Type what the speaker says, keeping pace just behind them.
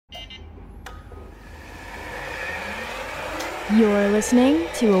You're listening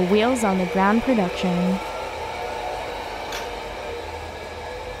to a Wheels on the Ground production.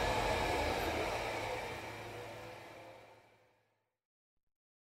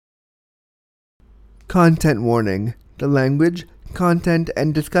 Content warning. The language, content,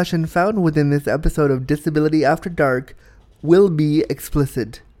 and discussion found within this episode of Disability After Dark will be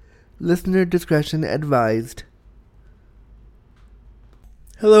explicit. Listener discretion advised.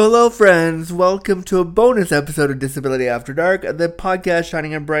 Hello, friends. Welcome to a bonus episode of Disability After Dark, the podcast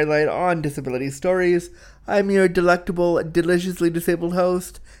shining a bright light on disability stories. I'm your delectable, deliciously disabled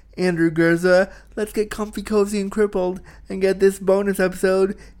host, Andrew Gurza. Let's get comfy, cozy, and crippled and get this bonus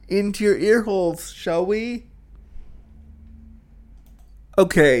episode into your ear holes, shall we?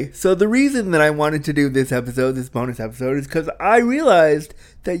 Okay, so the reason that I wanted to do this bonus episode, is because I realized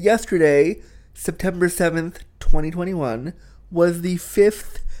that yesterday, September 7th, 2021, was the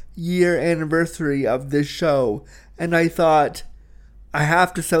 5th year anniversary of this show, and I thought, I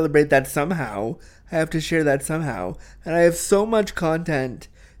have to celebrate that somehow. I have to share that somehow. And I have so much content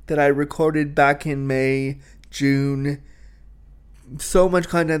that I recorded back in May, June, so much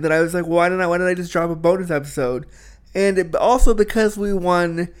content that I was like, why didn't I just drop a bonus episode? And also because we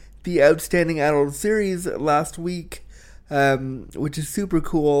won the Outstanding Adult Series last week, which is super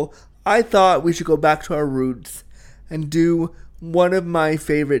cool, I thought we should go back to our roots and do one of my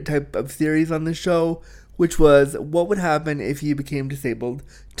favorite type of series on the show, which was what would happen if you became disabled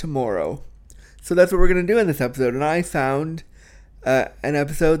tomorrow. So that's what we're going to do in this episode. And I found an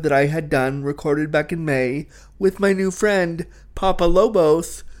episode that I had done, recorded back in May, with my new friend, Papa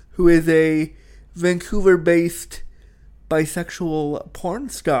Lobos, who is a Vancouver-based bisexual porn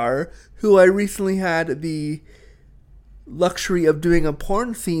star who I recently had the luxury of doing a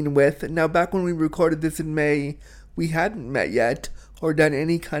porn scene with. Now, back when we recorded this in May, we hadn't met yet or done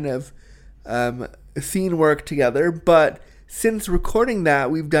any kind of scene work together, but since recording that,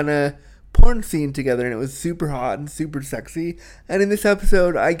 we've done a porn scene together, and it was super hot and super sexy. And in this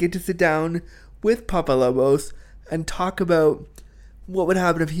episode, I get to sit down with Papa Lobos and talk about what would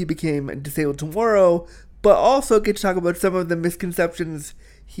happen if he became disabled tomorrow, but also get to talk about some of the misconceptions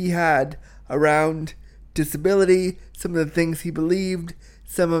he had around disability, some of the things he believed,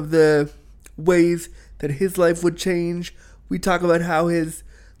 some of the ways that his life would change. We talk about how his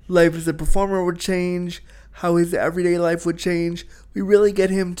life as a performer would change, how his everyday life would change. We really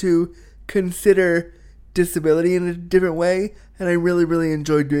get him to consider disability in a different way, and I really, really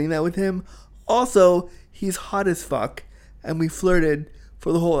enjoyed doing that with him. Also, he's hot as fuck, and we flirted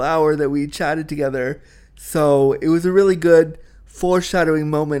for the whole hour that we chatted together. So it was a really good foreshadowing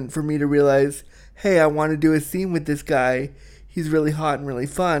moment for me to realize, hey, I want to do a scene with this guy. He's really hot and really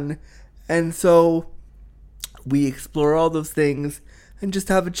fun. And so we explore all those things and just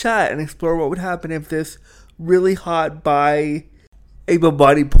have a chat and explore what would happen if this really hot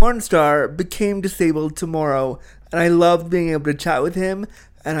able-bodied porn star became disabled tomorrow. And I loved being able to chat with him,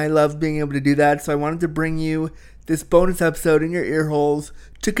 and I loved being able to do that. So I wanted to bring you this bonus episode in your ear holes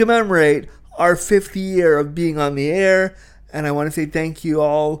to commemorate our 5th year of being on the air. And I want to say thank you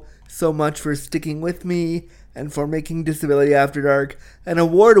all so much for sticking with me and for making Disability After Dark an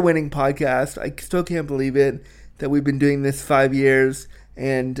award-winning podcast. I still can't believe it that we've been doing this 5 years,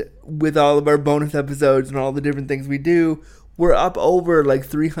 and with all of our bonus episodes and all the different things we do, we're up over like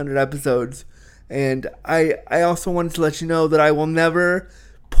 300 episodes. And I also wanted to let you know that I will never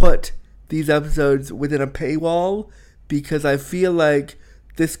put these episodes within a paywall, because I feel like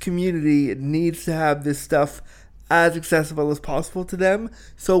this community needs to have this stuff as accessible as possible to them.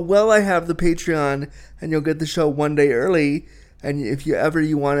 So while I have the Patreon, and you'll get the show one day early, and if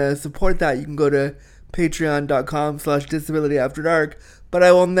you want to support that, you can go to patreon.com/disabilityafterdark. But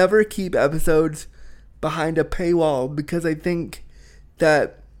I will never keep episodes behind a paywall, because I think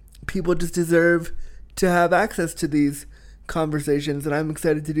that people just deserve to have access to these conversations, and I'm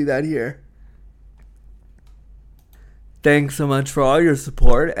excited to do that here. Thanks so much for all your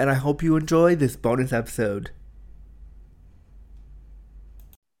support, and I hope you enjoy this bonus episode.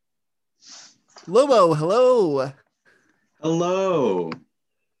 Lobo, hello. Hello.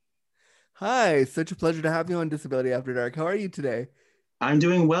 Hi, such a pleasure to have you on Disability After Dark. How are you today? I'm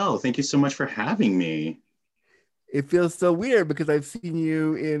doing well. Thank you so much for having me. It feels so weird because I've seen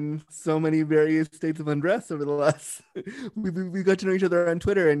you in so many various states of undress over the last... we got to know each other on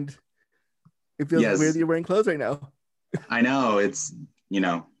Twitter, and it feels weird that you're wearing clothes right now. I know. It's,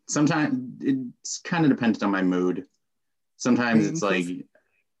 sometimes it's kind of dependent on my mood. Sometimes it's like,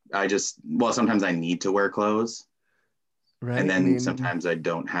 sometimes I need to wear clothes. Right. And then sometimes I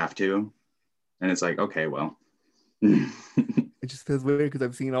don't have to. And it's like, okay, well. It just feels weird because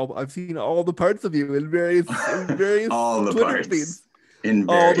I've seen all the parts of you in various all the Twitter parts feeds. in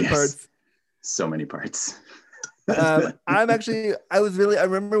All the various, parts. so many parts. I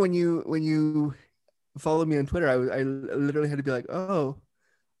remember when you followed me on Twitter, I literally had to be like, oh,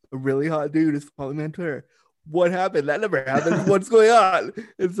 a really hot dude is following me on Twitter. What happened? That never happened. What's going on?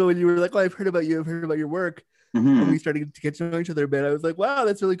 And so when you were like, oh, I've heard about you, I've heard about your work, and we started to get to know each other a bit, I was like, wow,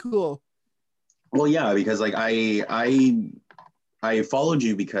 that's really cool. Well, yeah, because like I followed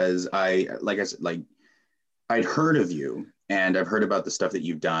you because I said, like I'd heard of you and I've heard about the stuff that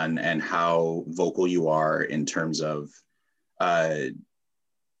you've done and how vocal you are in terms of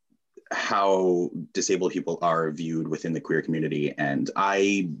how disabled people are viewed within the queer community. And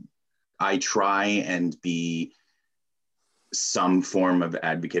I try and be some form of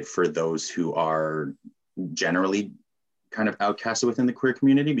advocate for those who are generally kind of outcasted within the queer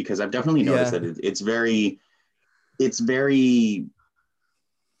community, because I've definitely noticed that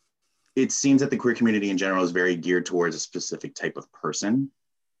it seems that the queer community in general is very geared towards a specific type of person.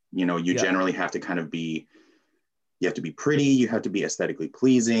 You know, you generally have to kind of be, you have to be pretty, you have to be aesthetically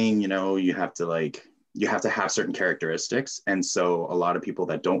pleasing, you know, you have to have certain characteristics. And so a lot of people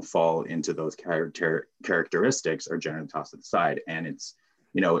that don't fall into those characteristics are generally tossed to the side. And it's,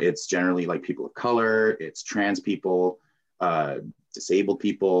 you know, it's generally like people of color, it's trans people, disabled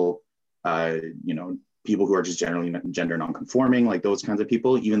people, you know, people who are just generally gender non-conforming, like those kinds of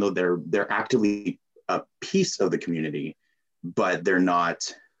people, even though they're actively a piece of the community, but they're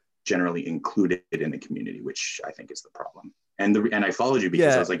not generally included in the community, which I think is the problem. And I followed you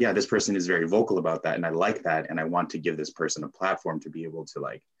because I was like, yeah, this person is very vocal about that, and I like that, and I want to give this person a platform to be able to,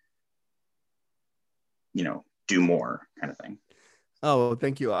 like, you know, do more kind of thing. Oh,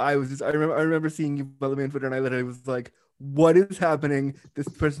 thank you. I remember seeing you follow me on Twitter, and I literally was like, what is happening? This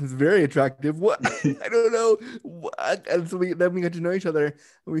person is very attractive. What? I don't know. And so then we got to know each other, and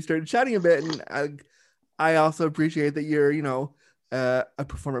we started chatting a bit. And I also appreciate that you're, you know, a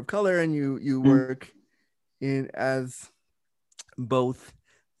performer of color, and you work in as both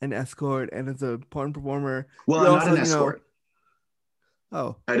an escort and as a porn performer. Well, I'm not an escort.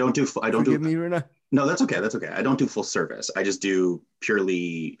 Oh, I don't do. Forgive me, Rena. No, that's okay. That's okay. I don't do full service. I just do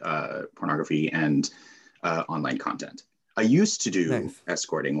purely pornography and online content. I used to do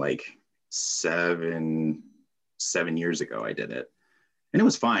escorting like seven years ago. I did it, and it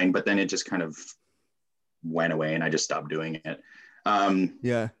was fine. But then it just kind of went away, and I just stopped doing it.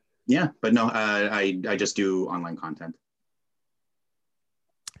 Yeah. But no, I just do online content.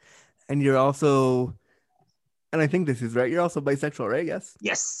 And you're also, and I think this is right, you're also bisexual, right? Yes.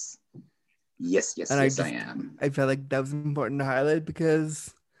 Yes, I am. I felt like that was important to highlight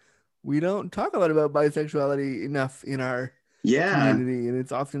because we don't talk a lot about bisexuality enough in our community, and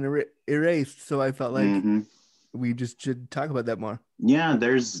it's often erased. So I felt like we just should talk about that more. Yeah,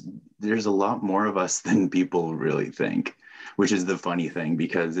 there's a lot more of us than people really think, which is the funny thing,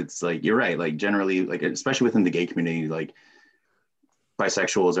 because it's like, you're right, like generally, like especially within the gay community, like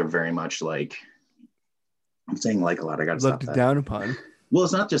bisexuals are very much like, I'm saying like a lot, I gotta stop that. Looked down upon. Well,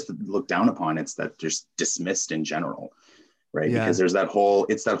 it's not just looked down upon, it's that just dismissed in general, right? Yeah. Because there's that whole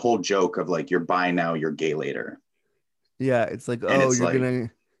joke of like, you're bi now, you're gay later. Yeah, it's like, oh,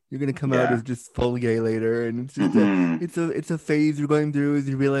 you're gonna come out as just full gay later, and it's just it's a phase you're going through as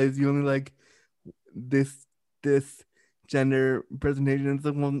you realize you only like this gender presentation. It's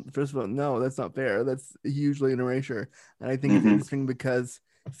like, well, first of all, no, that's not fair. That's hugely an erasure, and I think it's interesting because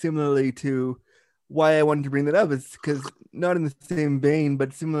similarly to why I wanted to bring that up is because not in the same vein,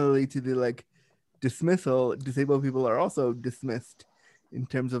 but similarly to the like dismissal, disabled people are also dismissed in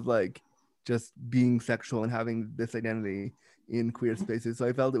terms of like just being sexual and having this identity in queer spaces. So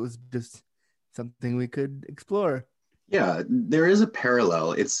I felt it was just something we could explore. Yeah, there is a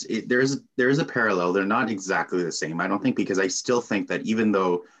parallel. There is a parallel. They're not exactly the same, I don't think, because I still think that even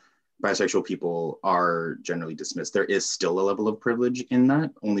though bisexual people are generally dismissed, there is still a level of privilege in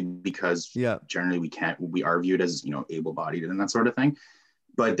that, only because generally we are viewed as, you know, able-bodied and that sort of thing.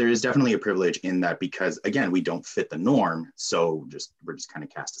 But there is definitely a privilege in that because, again, we don't fit the norm, so we're just kind of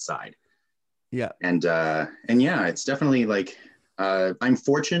cast aside. Yeah. And yeah, it's definitely like, I'm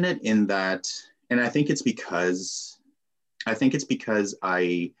fortunate in that, and I think it's because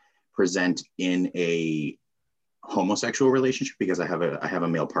I present in a homosexual relationship, because I have a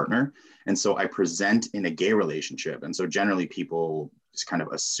male partner, and so I present in a gay relationship, and so generally people just kind of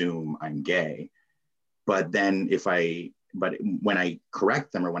assume I'm gay. But then when I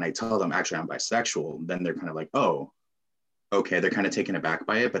correct them, or when I tell them actually I'm bisexual, then they're kind of like, oh, okay, they're kind of taken aback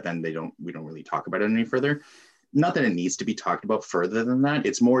by it, but then we don't really talk about it any further. Not that it needs to be talked about further than that.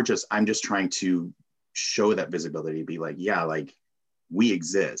 It's more just, I'm just trying to show that visibility, be like, yeah, like we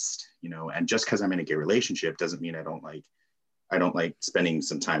exist, you know, and just because I'm in a gay relationship doesn't mean I don't like spending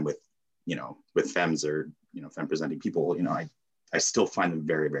some time with, you know, with femmes or, you know, femme presenting people. You know, I still find them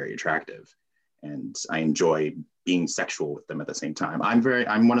very, very attractive, and I enjoy being sexual with them at the same time.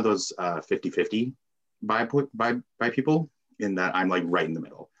 I'm one of those 50-50 by people, in that I'm like right in the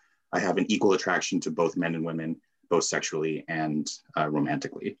middle. I have an equal attraction to both men and women, both sexually and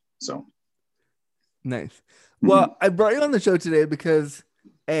romantically. So nice. Well, I brought you on the show today because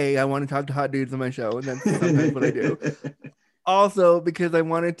I want to talk to hot dudes on my show, and that's sometimes what I do. Also, because I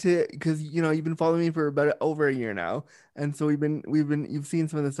wanted to, because you know you've been following me for about over a year now, and so you've seen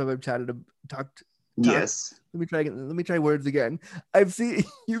some of the stuff I've talked. Yes. Let me try words again.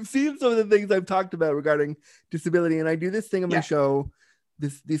 You've seen some of the things I've talked about regarding disability, and I do this thing on my show,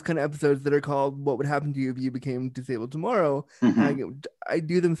 these kind of episodes that are called "What Would Happen to You If You Became Disabled Tomorrow." And I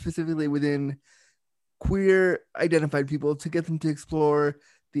do them specifically within queer identified people to get them to explore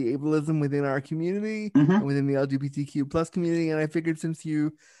the ableism within our community and within the LGBTQ plus community. And I figured, since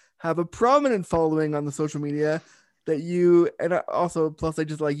you have a prominent following on the social media, that you, and plus I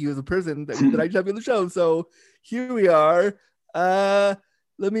just like you as a person, that I should have you on the show. So here we are.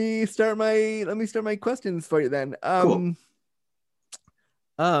 Let me start my questions for you then. Cool.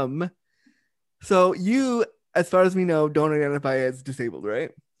 So you, as far as we know, don't identify as disabled,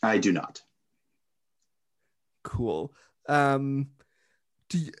 right? I do not. Cool. So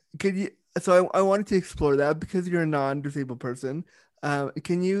I wanted to explore that because you're a non-disabled person. Do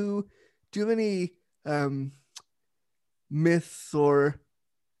you have any myths or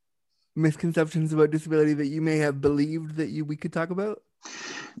misconceptions about disability that you may have believed that we could talk about?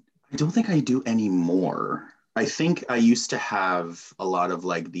 I don't think I do anymore. I think I used to have a lot of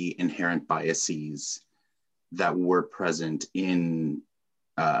like the inherent biases that were present in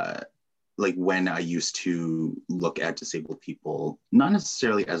like when I used to look at disabled people, not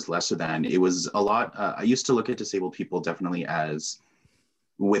necessarily as lesser than. It was a lot. I used to look at disabled people definitely as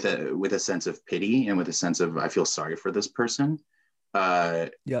with a sense of pity and with a sense of I feel sorry for this person.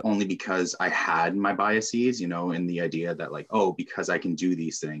 Only because I had my biases, you know, in the idea that like, oh, because I can do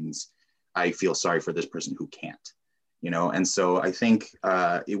these things, I feel sorry for this person who can't, you know. And so I think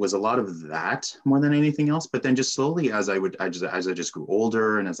it was a lot of that more than anything else. But then just slowly, as I just grew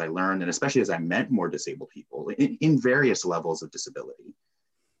older, and as I learned, and especially as I met more disabled people in various levels of disability,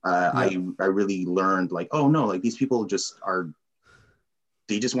 I really learned like, oh no, like these people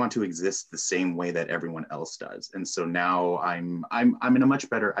they just want to exist the same way that everyone else does. And so now I'm in a much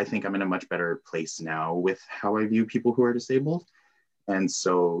better, I think I'm in a much better place now with how I view people who are disabled. And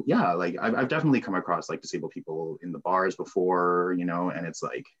so, yeah, like I've definitely come across like disabled people in the bars before, you know, and it's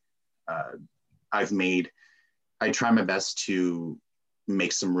like, I try my best to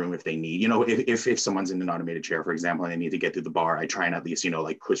make some room if they need, you know, if someone's in an automated chair, for example, and they need to get through the bar, I try and at least, you know,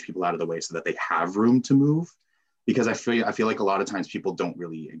 like push people out of the way so that they have room to move. Because I feel like a lot of times people don't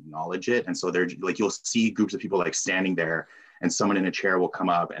really acknowledge it. And so they're like, you'll see groups of people like standing there and someone in a chair will come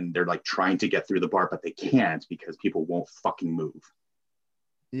up and they're like trying to get through the bar, but they can't because people won't fucking move.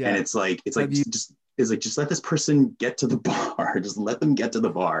 Yeah. And it's like, just let this person get to the bar. Just let them get to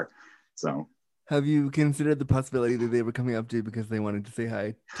the bar. So. Have you considered the possibility that they were coming up to you because they wanted to say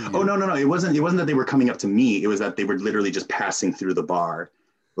hi to you? Oh, no. It wasn't that they were coming up to me. It was that they were literally just passing through the bar.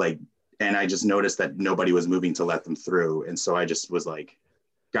 Like, and I just noticed that nobody was moving to let them through. And so I just was like,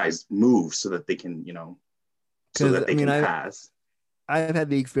 guys, move so that they can, you know, so that they can pass. I've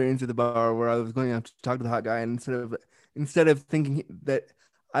had the experience at the bar where I was going out to talk to the hot guy, and instead of thinking that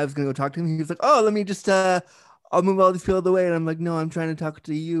I was going to go talk to him, he was like, oh, let me just, I'll move all these people out of the way. And I'm like, no, I'm trying to talk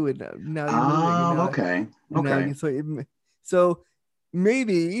to you. And now you're moving. Okay. So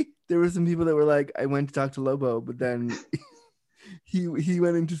maybe there were some people that were like, I went to talk to Lobo, but then he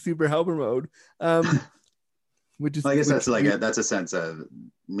went into super helper mode, which is, I guess that's like that's a sense of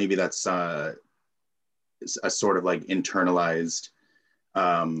maybe that's a sort of like internalized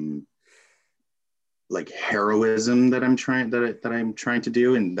like heroism that I'm trying to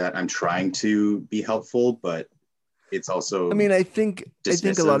do, and that I'm trying to be helpful, but it's also, I think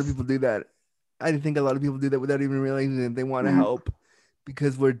a lot of people do that. I think a lot of people do that without even realizing that they want to help,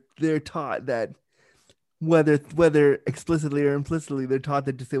 because they're taught that whether explicitly or implicitly, they're taught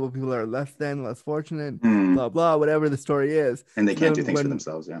that disabled people are less fortunate, blah, blah, whatever the story is. And they can't do things for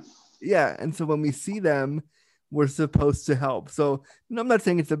themselves, yeah. Yeah, and so when we see them, we're supposed to help. So I'm not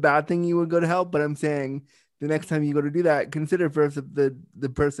saying it's a bad thing you would go to help, but I'm saying the next time you go to do that, consider first if the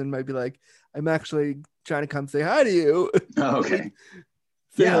person might be like, I'm actually trying to come say hi to you. Oh, okay.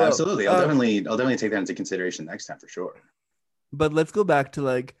 Yeah, hello. Absolutely. I'll definitely take that into consideration next time for sure. But let's go back to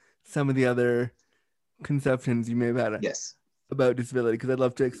like some of the other conceptions you may have had. Yes. about disability, because I'd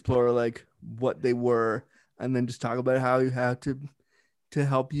love to explore like what they were, and then just talk about how you have to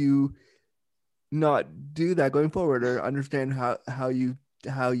help you not do that going forward, or understand how you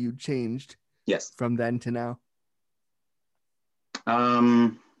changed Yes. from then to now.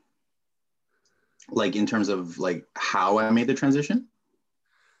 Like in terms of like how I made the transition.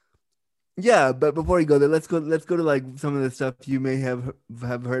 Yeah, but before you go there, let's go to like some of the stuff you may have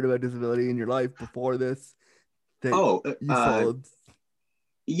heard about disability in your life before this that you followed.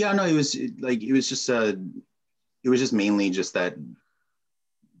 Yeah, no, it was just mainly just that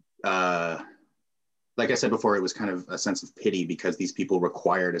like I said before, it was kind of a sense of pity because these people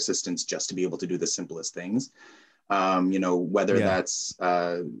required assistance just to be able to do the simplest things. Whether that's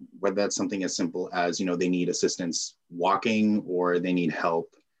something as simple as, they need assistance walking, or they need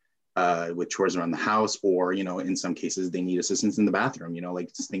help with chores around the house, or, in some cases they need assistance in the bathroom,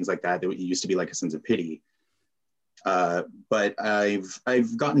 like just things like that. It used to be like a sense of pity. But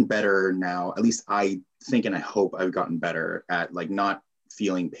I've gotten better now, at least I think, and I hope I've gotten better at like not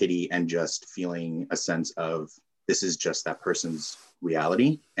feeling pity and just feeling a sense of this is just that person's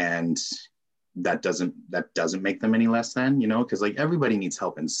reality, and that doesn't make them any less than, because like everybody needs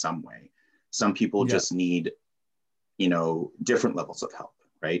help in some way. Some people just need, different levels of help,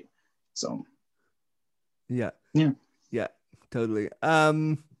 right? So yeah, totally.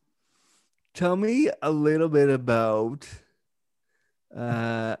 Tell me a little bit about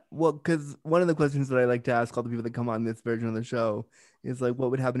because one of the questions that I like to ask all the people that come on this version of the show is like, what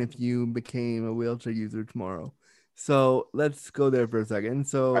would happen if you became a wheelchair user tomorrow? So let's go there for a second.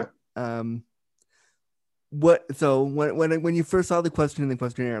 So when you first saw the question in the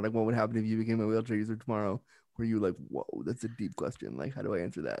questionnaire, like what would happen if you became a wheelchair user tomorrow, were you like, whoa, that's a deep question, like how do I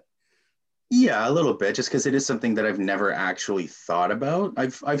answer that? Yeah, a little bit, just because it is something that I've never actually thought about.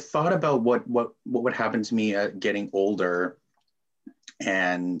 I've thought about what would happen to me getting older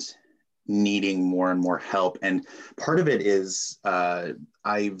and needing more and more help. And part of it is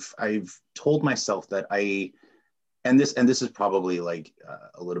I've told myself that and this is probably like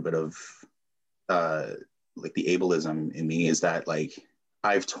a little bit of like the ableism in me, is that like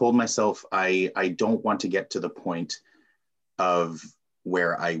I've told myself I don't want to get to the point of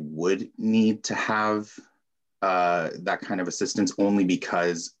where I would need to have that kind of assistance, only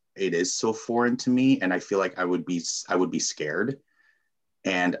because it is so foreign to me, and I feel like I would be scared,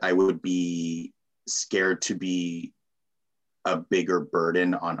 and I would be scared to be a bigger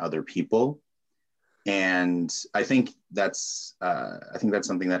burden on other people. And I think that's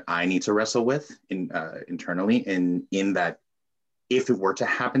something that I need to wrestle with internally, in that if it were to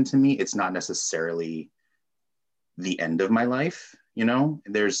happen to me, it's not necessarily the end of my life.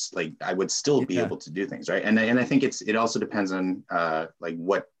 There's like, I would still be able to do things, right? And I think it also depends on like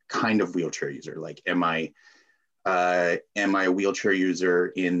what kind of wheelchair user. Like, am I a wheelchair user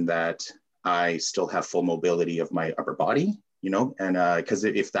in that I still have full mobility of my upper body, and because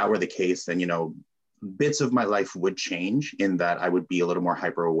if that were the case, then bits of my life would change, in that I would be a little more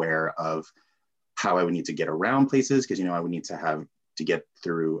hyper aware of how I would need to get around places, because I would need to get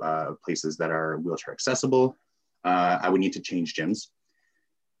through places that are wheelchair accessible. I would need to change gyms,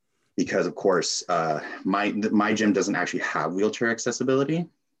 because of course my gym doesn't actually have wheelchair accessibility,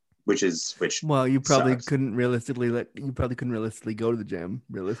 which well, you probably sucks. couldn't realistically go to the gym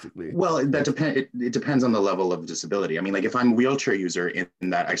realistically. Well, it depends on the level of disability. I mean, like if I'm a wheelchair user, in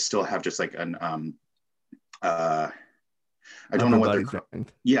that I still have just like an I don't know what they're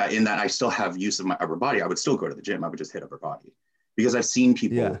called. Yeah, in that I still have use of my upper body, I would still go to the gym. I would just hit upper body, because I've seen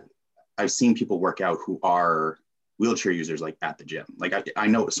people work out who are wheelchair users, like at the gym. Like I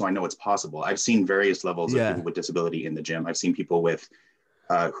know it's possible. I've seen various levels of people with disability in the gym. I've seen people with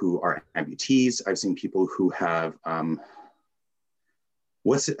who are amputees. I've seen people who have I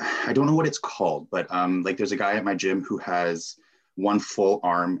don't know what it's called, but like there's a guy at my gym who has one full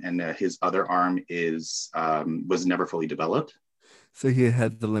arm, and his other arm was never fully developed. So he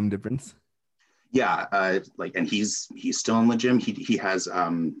had the limb difference. Yeah, and he's still in the gym. He has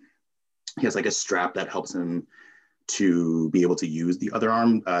like a strap that helps him to be able to use the other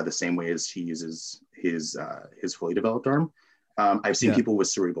arm the same way as he uses his fully developed arm. I've seen people with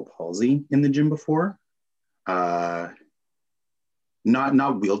cerebral palsy in the gym before. Not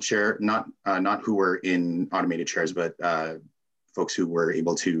wheelchair, not who were in automated chairs, but folks who were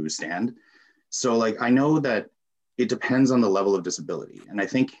able to stand. So like I know that it depends on the level of disability, and I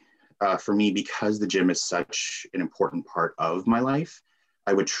think for me, because the gym is such an important part of my life,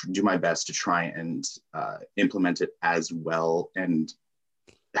 I would do my best to try and implement it as well, and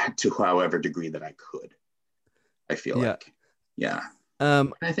to however degree that I could. I feel like, yeah.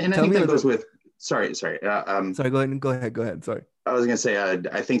 I think that goes with sorry. Sorry, go ahead. Sorry. I was gonna say,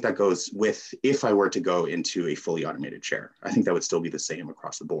 I think that goes with if I were to go into a fully automated chair. I think that would still be the same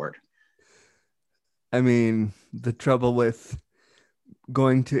across the board. I mean, the trouble with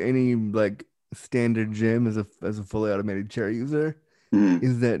going to any like standard gym as a fully automated chair user Mm,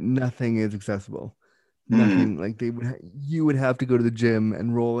 is that nothing is accessible. mm, Nothing like you would have to go to the gym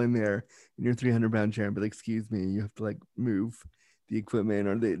and roll in there in your 300-pound chair and be like, excuse me, you have to like move the equipment,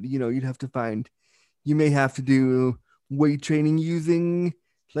 or you'd have to find, you may have to do weight training using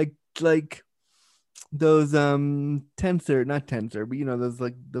like those tensor, not tensor, but those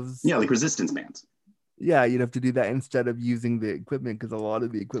like those. yeah, like resistance bands. Yeah, you'd have to do that instead of using the equipment, because a lot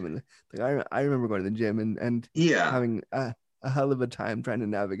of the equipment, like I remember going to the gym and Yeah, having a hell of a time trying to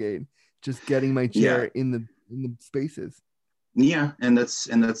navigate just getting my chair yeah, in the spaces. yeah, and that's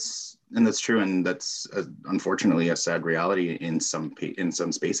true, and that's unfortunately a sad reality in some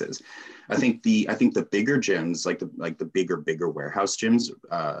spaces. I think the bigger gyms, like the bigger warehouse gyms,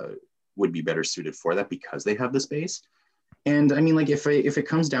 would be better suited for that because they have the space. And I mean, like if it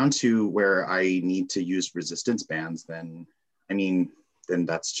comes down to where I need to use resistance bands, then I mean, then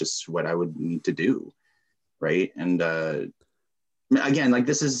that's just what I would need to do, right? And again, like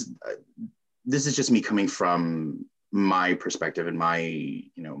this is just me coming from my perspective and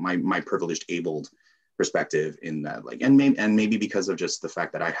my privileged abled perspective in that, like, and maybe because of just the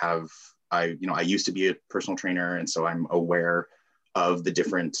fact that I used to be a personal trainer, and so I'm aware of the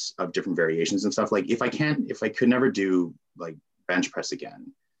different variations and stuff. Like if I could never do like bench press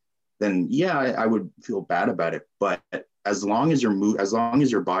again, then yeah, I would feel bad about it. But as long as as long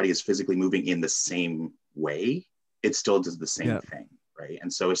as your body is physically moving in the same way, it still does the same Yeah. thing, right?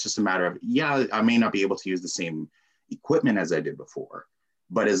 And so it's just a matter of, yeah, I may not be able to use the same equipment as I did before,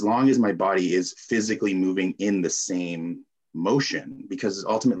 but as long as my body is physically moving in the same motion, because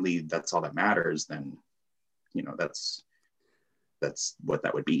ultimately that's all that matters, then that's what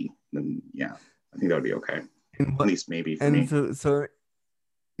that would be. Then yeah, I think that would be okay. And At what least maybe for and me. so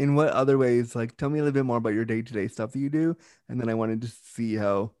in what other ways, like tell me a little bit more about your day-to-day stuff that you do, and then I wanted to see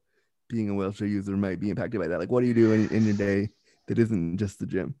how being a wheelchair user might be impacted by that. Like what do you do in your day that isn't just the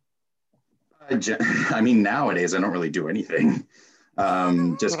gym? I mean, nowadays I don't really do anything,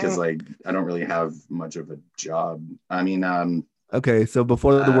 just because like I don't really have much of a job. I mean, Okay, so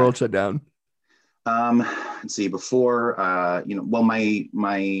before the uh, world shut down. let's see. Before, well, my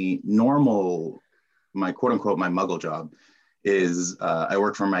quote unquote my muggle job is I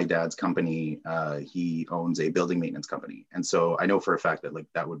work for my dad's company. He owns a building maintenance company, and so I know for a fact that like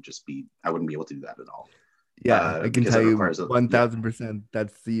that would just be, I wouldn't be able to do that at all, Yeah, I can because tell that you requires yeah, 1000%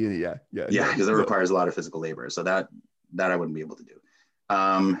 that's the yeah, go. because it So requires a lot of physical labor. So that I wouldn't be able to do.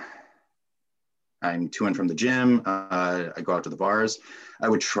 Um, I'm to and from the gym. I go out to the bars. I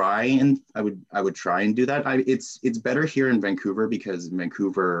would try and do that. It's better here in Vancouver, because in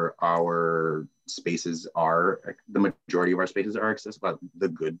Vancouver our spaces are, the majority of our spaces are accessible. The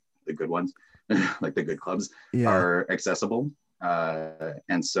good ones, like the good clubs, yeah, are accessible.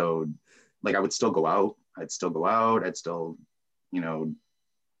 And so, like, I would still go out. I'd still go out. I'd still, you know,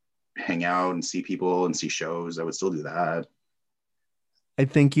 hang out and see people and see shows. I would still do that. I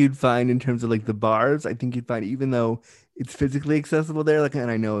think you'd find in terms of like the bars, I think you'd find even though it's physically accessible there, like,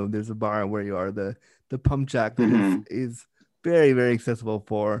 and I know there's a bar where you are, the pump jack that Mm-hmm. is very, very accessible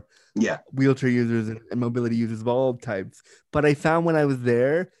for Yeah. wheelchair users and mobility users of all types. But I found when I was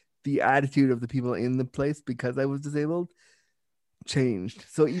there, the attitude of the people in the place, because I was disabled, changed.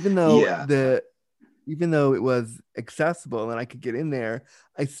 So Yeah. even though it was accessible and I could get in there,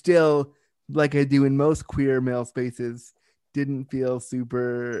 I still, like I do in most queer male spaces, didn't feel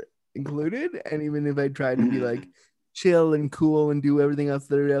super included. And even if I tried to be like chill and cool and do everything else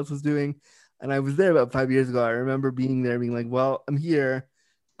that everybody else was doing, and I was there about 5 years ago, I remember being there, being like, well, I'm here,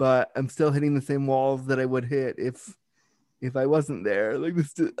 but I'm still hitting the same walls that I would hit if I wasn't there. Like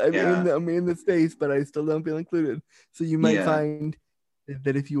this, Yeah. I'm in the space, but I still don't feel included. So you might Yeah. find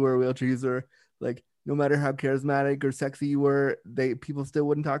that if you were a wheelchair user, like no matter how charismatic or sexy you were, people still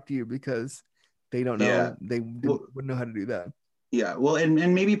wouldn't talk to you because they don't Yeah. know, Well, wouldn't know how to do that. yeah. Well, and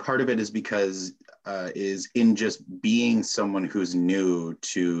maybe part of it is because is in just being someone who's new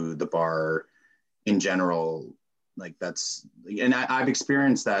to the bar in general. Like that's, and I've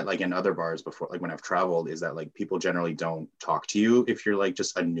experienced that like in other bars before, like when I've traveled, is that like people generally don't talk to you if you're like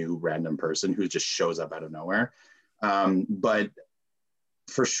just a new random person who just shows up out of nowhere. But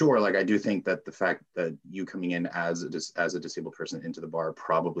for sure, like I do think that the fact that you coming in as a disabled person into the bar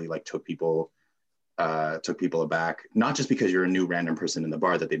probably like took people aback, not just because you're a new random person in the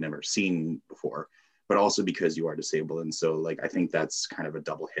bar that they've never seen before, but also because you are disabled. And so like I think that's kind of a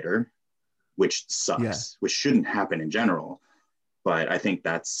double hitter. which sucks, which shouldn't happen in general. But I think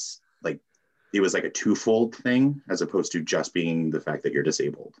that's like, it was like a twofold thing as opposed to just being the fact that you're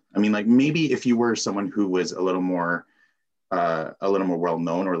disabled. I mean, like maybe if you were someone who was a little more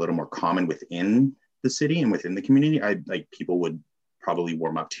well-known or a little more common within the city and within the community, people would probably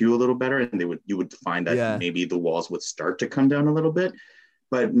warm up to you a little better, and you would find that maybe the walls would start to come down a little bit.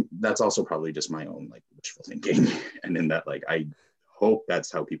 But that's also probably just my own like wishful thinking, and in that like I hope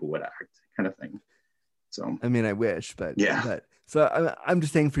that's how people would act, kind of thing. So I mean, I wish, but yeah. But so I'm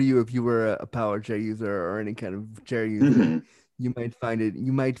just saying, for you, if you were a power chair user or any kind of chair user, you might find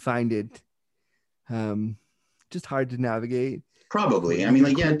it just hard to navigate. Probably. I mean,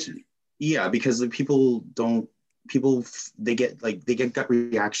 like because like people get gut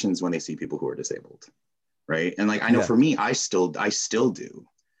reactions when they see people who are disabled, right? And like I know for me, I still do,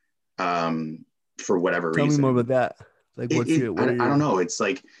 for whatever reason. Tell me more about that. Like, I don't know. It's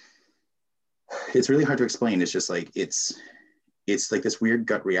like, it's really hard to explain. It's just like it's like this weird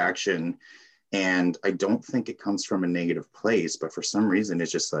gut reaction, and I don't think it comes from a negative place, but for some reason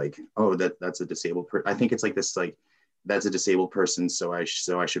it's just like, oh, that's a disabled person. I think it's like this, like, that's a disabled person, so I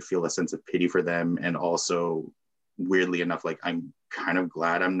should feel a sense of pity for them. And also, weirdly enough, like I'm kind of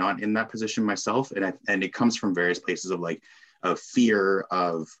glad I'm not in that position myself, and it comes from various places of like a fear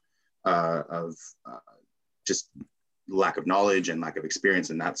of just lack of knowledge and lack of experience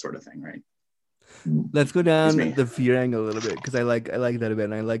and that sort of thing, right? Let's go down the fear angle a little bit, because I like that a bit,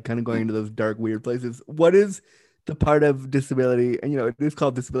 and I like kind of going into those dark, weird places. What is the part of disability? And it is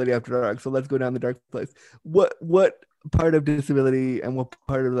called Disability After Dark, so let's go down the dark place. What part of disability and what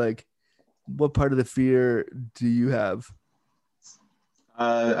part of the fear do you have?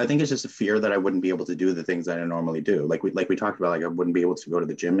 I think it's just a fear that I wouldn't be able to do the things that I normally do. Like we talked about, like I wouldn't be able to go to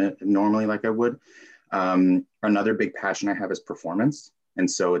the gym normally like I would. Another big passion I have is performance. And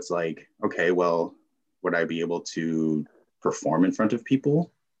so it's like, okay, well, would I be able to perform in front of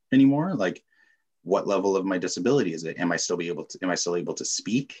people anymore? Like, what level of my disability is it? Am I still able to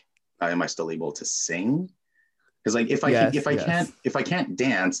speak? Am I still able to sing? Because like, if I can't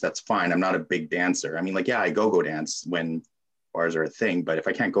dance, that's fine. I'm not a big dancer. I mean, like, yeah, I go dance when bars are a thing, but if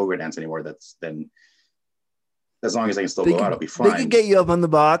I can't go dance anymore, then as long as I can still go out, I'll be fine. They can get you up on the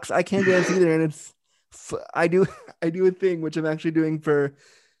box. I can't dance either, and I do a thing which I'm actually doing for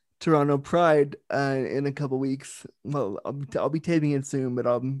Toronto Pride in a couple weeks. Well, I'll be taping it soon,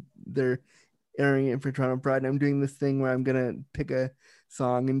 but they're airing it for Toronto Pride, and I'm doing this thing where I'm gonna pick a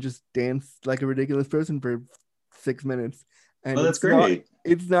song and just dance like a ridiculous person for 6 minutes. And that's great.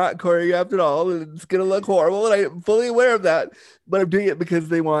 It's not choreographed at all. It's gonna look horrible, and I'm fully aware of that. But I'm doing it because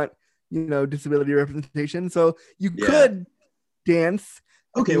they want, disability representation. So you could dance.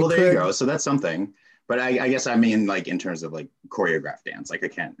 Okay, well, there you go. So that's something. But I guess I mean, like, in terms of like choreographed dance, like I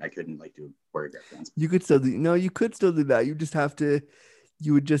couldn't like do choreographed dance. You could still do that. You would just have to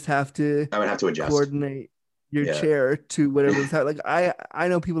I would have to adjust, coordinate your chair to whatever's like I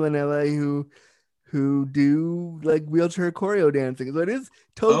know people in LA who do like wheelchair choreo dancing. So it is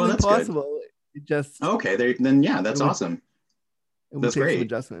totally possible. Good. It just then that's awesome. That's great. Some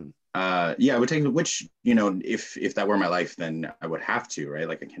adjustment. It would take, which, if that were my life, then I would have to, right?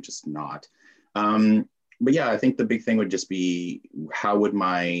 Like I can't just not. But yeah, I think the big thing would just be, how would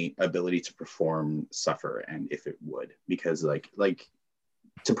my ability to perform suffer, and if it would, because like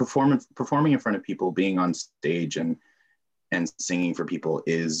to performing in front of people, being on stage and singing for people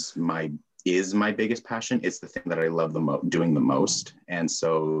is my biggest passion. It's the thing that I love doing the most. And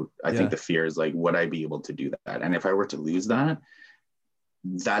so I think the fear is like, would I be able to do that? And if I were to lose that,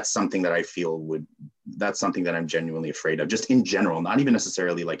 that's something that I feel that's something that I'm genuinely afraid of, just in general, not even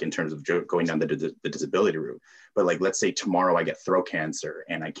necessarily like in terms of going down the disability route, but like, let's say tomorrow I get throat cancer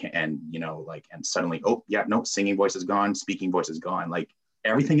and I can't, and and suddenly, singing voice is gone, speaking voice is gone. Like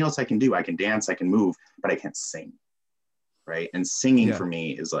everything else I can do, I can dance, I can move, but I can't sing. Right. And singing for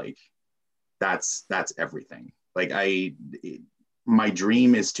me is like, that's everything. Like my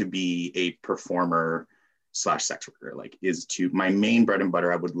dream is to be a performer / sex worker. Like my main bread and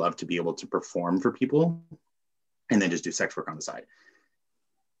butter. I would love to be able to perform for people and then just do sex work on the side.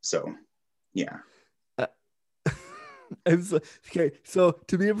 So, yeah. Okay. So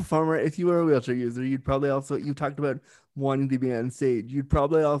to be a performer, if you were a wheelchair user, you'd probably also, you talked about wanting to be on stage. You'd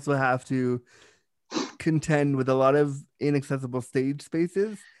probably also have to contend with a lot of inaccessible stage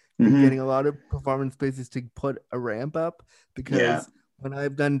spaces, getting a lot of performance spaces to put a ramp up, because when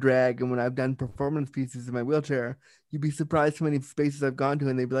I've done drag and when I've done performance pieces in my wheelchair, you'd be surprised how many spaces I've gone to,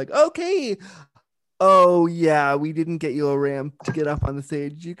 and they'd be like, okay, oh yeah, we didn't get you a ramp to get up on the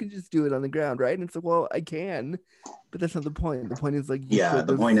stage. You can just do it on the ground, right? And it's like, well, I can, but that's not the point. The point is like,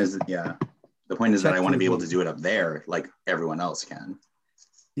 the point is, The point is that I want to be able to check do it up there like everyone else can.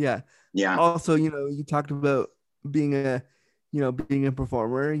 Yeah. Yeah. Also, you talked about being a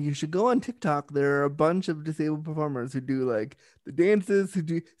performer. You should go on TikTok. There are a bunch of disabled performers who do like the dances, so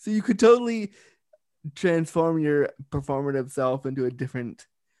you could totally transform your performative self into a different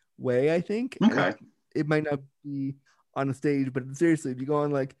way, I think. Okay. Like, it might not be on a stage, but seriously, if you go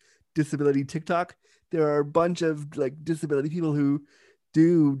on like disability TikTok, there are a bunch of like disability people who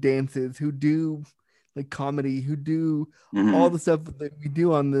do dances, who do like comedy, who do all the stuff that we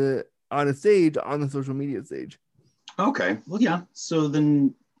do on a stage, on the social media stage. Okay. Well, yeah. So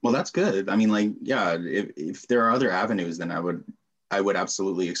then, well, that's good. I mean, like, yeah, if there are other avenues, then I would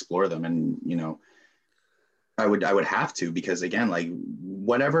absolutely explore them. And, I would have to, because again, like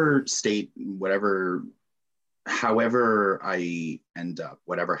whatever state, however I end up,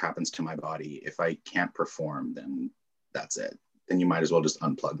 whatever happens to my body, if I can't perform, then that's it. Then you might as well just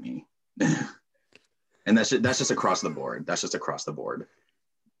unplug me. And that's just across the board. That's just across the board.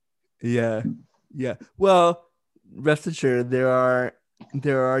 Yeah. Yeah. Well, rest assured, there are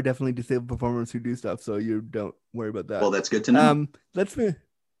definitely disabled performers who do stuff, so you don't worry about that. Well, that's good to know. Let's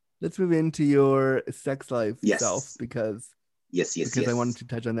move into your sex life self, because yes. I wanted to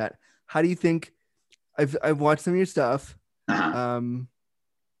touch on that. How do you think? I've watched some of your stuff. Wow,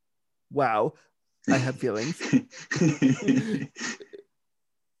 I have feelings.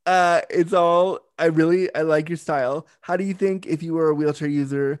 It's all I like your style. How do you think, if you were a wheelchair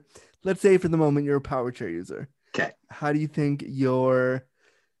user, let's say for the moment you're a power chair user, okay, how do you think your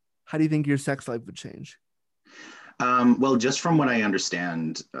sex life would change? Well, just from what I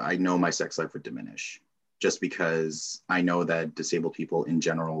understand, I know my sex life would diminish, just because I know that disabled people in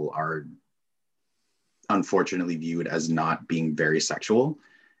general are unfortunately viewed as not being very sexual.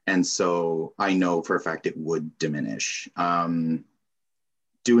 And so I know for a fact it would diminish.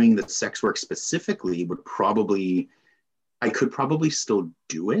 Doing the sex work specifically I could probably still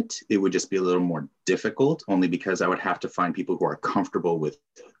do it. It would just be a little more difficult, only because I would have to find people who are comfortable with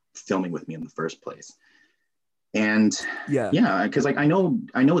filming with me in the first place. And because like I know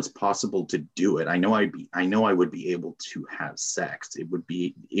it's possible to do it. I know I would be able to have sex.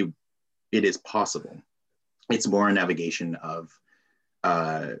 It is possible. It's more a navigation of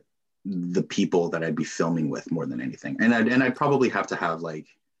the people that I'd be filming with more than anything. And I'd probably have to have like,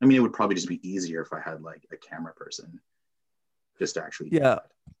 I mean, it would probably just be easier if I had like a camera person just to actually do that.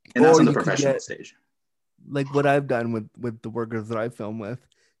 And that's on the professional stage. Like what I've done with the workers that I film with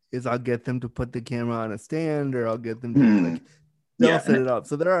is I'll get them to put the camera on a stand, or I'll get them to they'll set it up.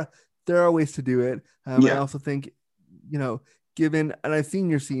 So there are ways to do it. I also think, given, and I've seen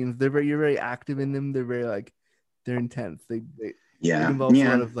your scenes, you're very active in them. They're very like, they're intense. They involve a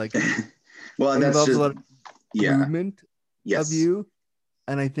lot of like, well, that's involves just, a lot of movement of you.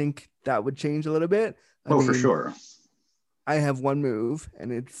 And I think that would change a little bit. I mean, for sure. I have one move,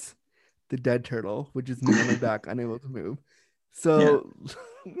 and it's the dead turtle, which is me on my back, unable to move. So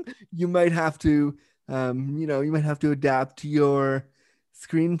you might have to, adapt to your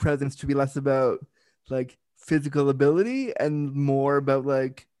screen presence to be less about like physical ability and more about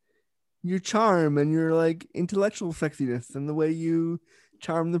like your charm and your like intellectual sexiness and the way you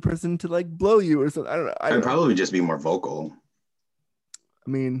charm the person to like blow you or something. I don't know. I'd probably just be more vocal. I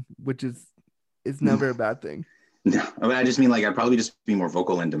mean, which is, it's never a bad thing. No, I mean, I just mean like I'd probably just be more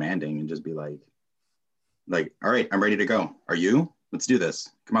vocal and demanding and just be like, all right, I'm ready to go. Are you? Let's do this.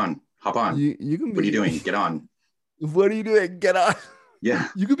 Come on, hop on. You can. What are you doing? Get on. What are you doing? Get on. Yeah.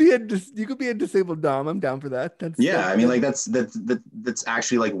 You could be a disabled dom. I'm down for that. I mean, like that's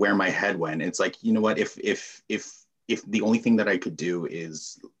actually like where my head went. It's like, you know what? If the only thing that I could do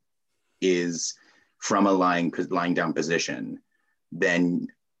is from a lying down position, then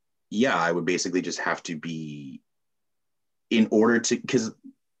I would basically just have to be, in order to,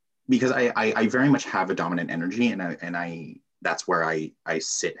 because I very much have a dominant energy, and I that's where I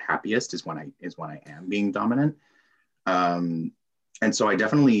sit happiest is when I am being dominant. And so I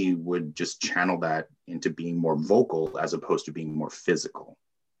definitely would just channel that into being more vocal as opposed to being more physical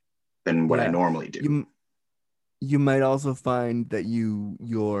than what I normally do. You might also find that you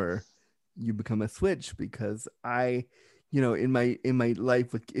become a switch, because in my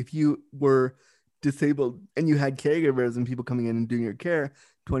life, if you were disabled and you had caregivers and people coming in and doing your care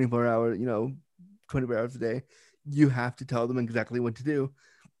 24 hours a day, you have to tell them exactly what to do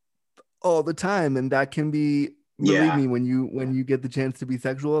all the time. And that can be, believe me, when you get the chance to be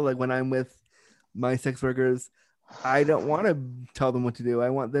sexual, like when I'm with my sex workers, I don't want to tell them what to do. I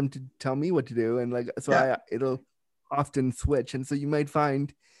want them to tell me what to do. And like, so it'll often switch. And so you might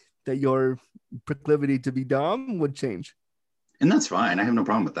find that your proclivity to be dom would change. And that's fine. I have no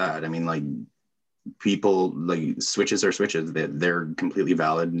problem with that. I mean, like, people, like, switches are switches. They're completely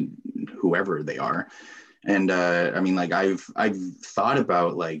valid, whoever they are. And I mean, like, I've thought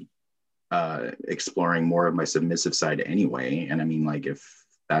about like exploring more of my submissive side anyway. And I mean, like, if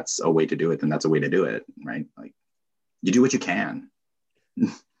that's a way to do it, then that's a way to do it, right? Like, you do what you can.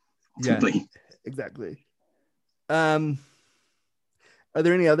 Yeah, exactly. Are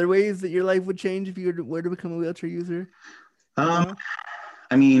there any other ways that your life would change if you were to become a wheelchair user? I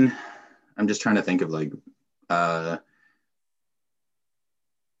mean, I'm just trying to think of like, I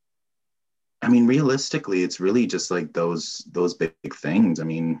mean, realistically, it's really just like those big things. I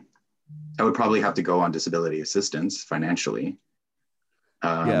mean, I would probably have to go on disability assistance financially.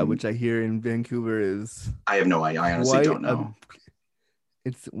 Yeah, which I hear in Vancouver is. I have no idea. I honestly don't know.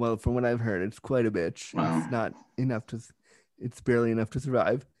 It's, well, from what I've heard, it's quite a bitch. Wow. It's not enough to. It's barely enough to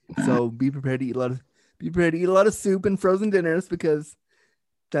survive. So be prepared to eat a lot of soup and frozen dinners, because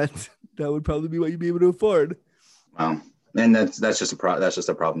that would probably be what you'd be able to afford. Wow, and that's just a problem. Just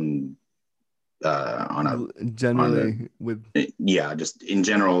in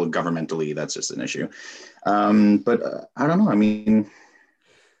general, governmentally, that's just an issue. But I don't know. I mean,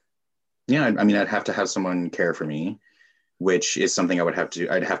 yeah, I mean, I'd have to have someone care for me, which is something I'd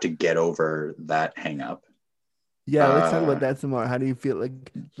have to get over that hang up. Yeah, let's talk about that some more. How do you feel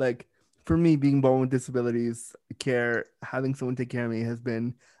like for me, being born with disabilities, having someone take care of me has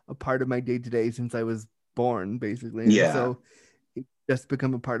been a part of my day-to-day since I was born, basically. Yeah. And so it's just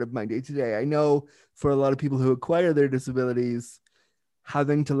become a part of my day-to-day. I know for a lot of people who acquire their disabilities,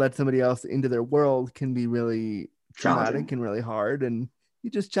 having to let somebody else into their world can be really traumatic and really hard, and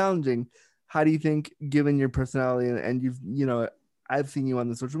it's just challenging. How do you think, given your personality, and I've seen you on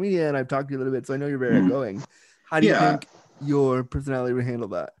the social media and I've talked to you a little bit, so I know you're very outgoing. How do you think your personality would handle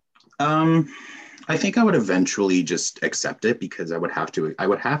that? I think I would eventually just accept it, because I would have to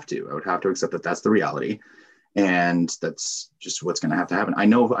accept that that's the reality, and that's just what's going to have to happen. I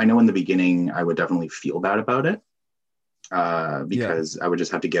know in the beginning I would definitely feel bad about it, because I would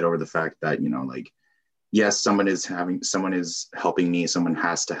just have to get over the fact that, like, yes, someone is helping me, someone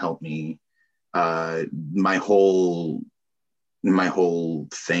has to help me. My whole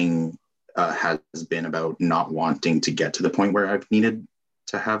thing has been about not wanting to get to the point where I've needed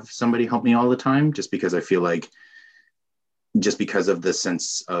to have somebody help me all the time, just because I feel like, just because of the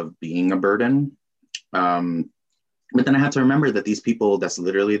sense of being a burden. But then I have to remember that these people, that's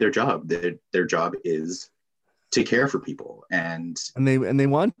literally their job. Their job is to care for people, and they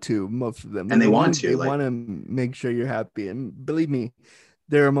want to, most of them, they want to make sure you're happy. And believe me,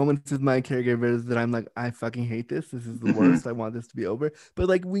 there are moments with my caregivers that I'm like, I fucking hate this. This is the worst. I want this to be over. But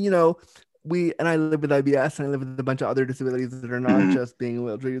like, and I live with IBS, and I live with a bunch of other disabilities that are not just being a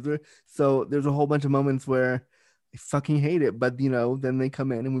wheelchair user. So there's a whole bunch of moments where I fucking hate it. But, then they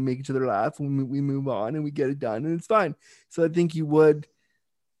come in and we make each other laugh, and we move on and we get it done, and it's fine. So I think you would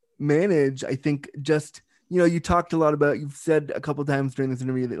manage. I think just, you talked a lot about, you've said a couple times during this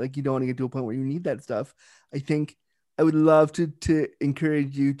interview that, like, you don't want to get to a point where you need that stuff. I think I would love to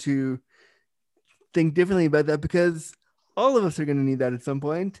encourage you to think differently about that, because all of us are going to need that at some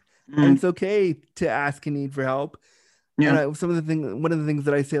point. And it's okay to ask and need for help. Yeah. And one of the things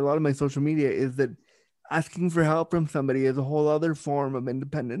that I say a lot on my social media is that asking for help from somebody is a whole other form of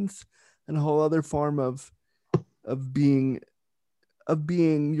independence, and a whole other form of being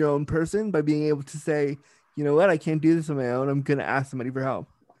your own person, by being able to say, you know what, I can't do this on my own. I'm going to ask somebody for help.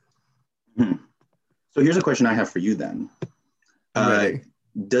 So here's a question I have for you then.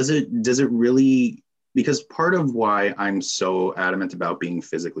 Does it really, because part of why I'm so adamant about being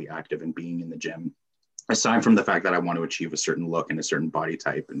physically active and being in the gym, aside from the fact that I want to achieve a certain look and a certain body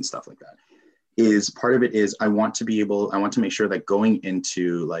type and stuff like that, is part of it is I want to make sure that going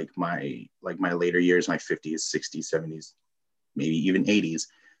into my later years, my 50s, 60s, 70s, maybe even 80s,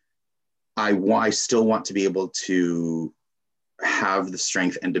 I still want to be able to have the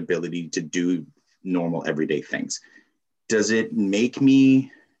strength and ability to do normal everyday things. Does it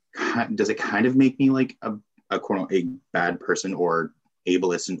kind of make me like a quote a bad person or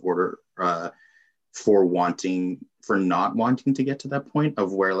ableist in order for not wanting to get to that point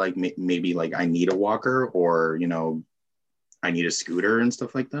of where like maybe like I need a walker, or I need a scooter and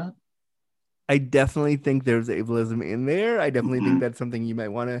stuff like that? I definitely think there's ableism in there. I definitely think that's something you might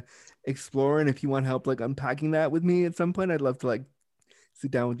want to explore. And if you want help like unpacking that with me at some point, I'd love to like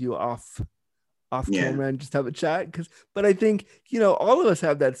sit down with you off camera and just have a chat. But I think, all of us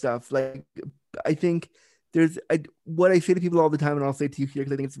have that stuff. Like, I think what I say to people all the time, and I'll say to you here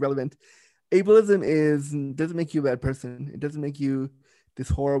because I think it's relevant. Ableism doesn't make you a bad person. It doesn't make you this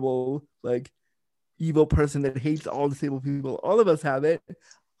horrible, like, evil person that hates all disabled people. All of us have it.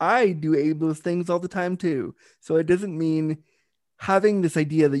 I do ableist things all the time too. So it doesn't mean having this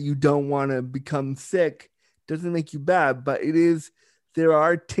idea that you don't want to become sick doesn't make you bad, but there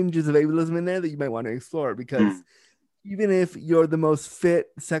are tinges of ableism in there that you might want to explore, because even if you're the most fit,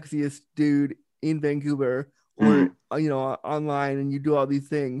 sexiest dude in Vancouver or online, and you do all these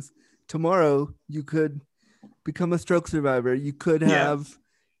things, tomorrow you could become a stroke survivor. You could have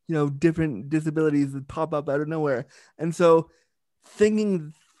different disabilities that pop up out of nowhere. And so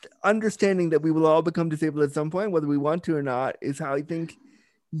understanding that we will all become disabled at some point, whether we want to or not, is how I think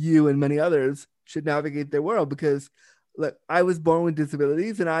you and many others should navigate their world. Because look, I was born with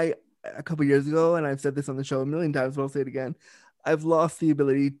disabilities, and a couple years ago, and I've said this on the show a million times, but I'll say it again, I've lost the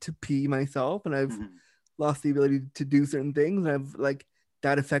ability to pee myself, and I've lost the ability to do certain things. And I've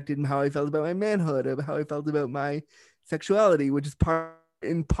that affected how I felt about my manhood, of how I felt about my sexuality, which is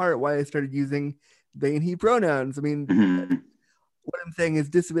in part why I started using they and he pronouns. I mean, what I'm saying is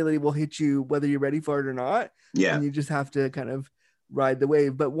disability will hit you whether you're ready for it or not. Yeah. And you just have to kind of ride the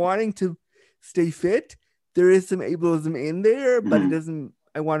wave. But wanting to stay fit, there is some ableism in there, but it doesn't,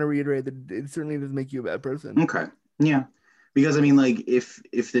 I want to reiterate that it certainly doesn't make you a bad person. Okay. Yeah. Because I mean,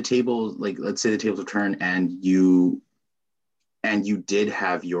 if the tables, let's say the tables turn and you did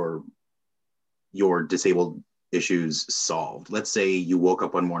have your disabled issues solved. Let's say you woke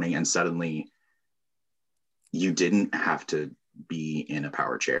up one morning and suddenly you didn't have to be in a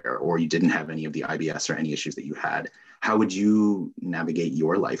power chair, or you didn't have any of the IBS or any issues that you had. How would you navigate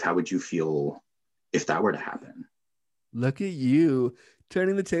your life? How would you feel if that were to happen? Look at you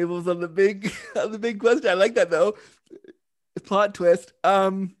turning the tables on the big question. I like that though. Plot twist.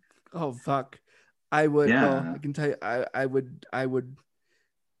 Oh fuck. I would. Yeah. Well, I can tell you. I would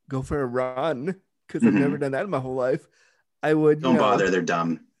go for a run, because I've never done that in my whole life. I would. Don't bother. They're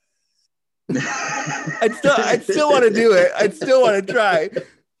dumb. I'd still want to do it. I'd still want to try.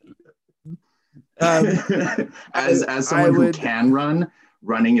 As someone who can run,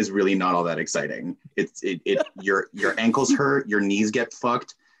 running is really not all that exciting. Your ankles hurt, your knees get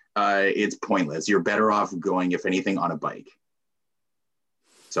fucked. It's pointless. You're better off going, if anything, on a bike.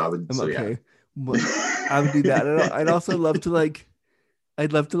 So I would. Okay. Yeah. I would do that. I'd also love to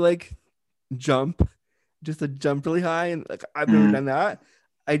I'd love to jump, just jump really high, and I've never done that.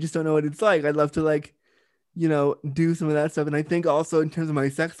 I just don't know what it's like. I'd love to do some of that stuff. And I think also in terms of my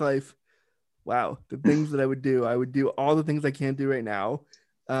sex life, wow, the things that I would do all the things I can't do right now.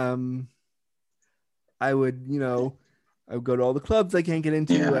 I would go to all the clubs I can't get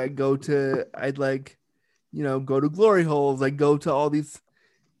into. Yeah. I'd go to glory holes. I'd go to all these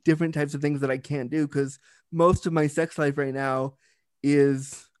different types of things that I can't do, because most of my sex life right now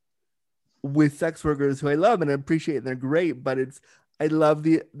is with sex workers who I love and I appreciate, and they're great, but I love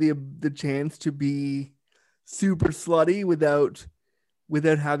the chance to be super slutty without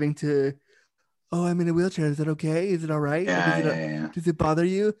having to, oh, I'm in a wheelchair. Is that okay? Is it all right? Yeah, does it bother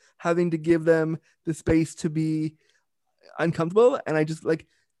you? Having to give them the space to be uncomfortable. And I just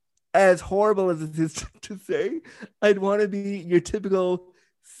as horrible as it is to say, I'd want to be your typical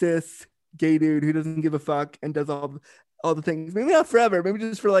cis gay dude who doesn't give a fuck and does all the things. Maybe not forever, maybe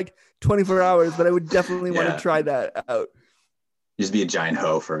just for 24 hours, but I would definitely want to try that out. Just be a giant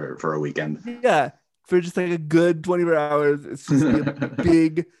hoe for a weekend. Yeah, for just a good 24 hours. It's just a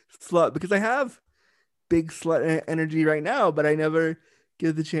big slut, because I have big slut energy right now, but I never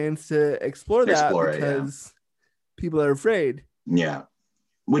get the chance to explore that because people are afraid. Yeah,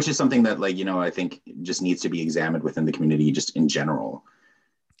 which is something that I think just needs to be examined within the community, just in general.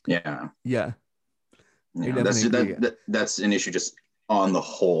 Yeah. That's an issue just on the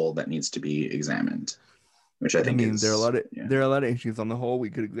whole that needs to be examined. Which I think there are a lot of issues on the whole we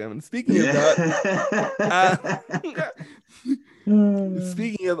could examine. Speaking of that,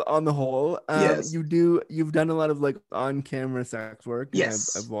 speaking of on the whole, yes. You've done a lot of on-camera sex work.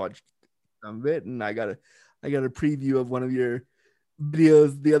 Yes, I've watched some of it, and I got a preview of one of your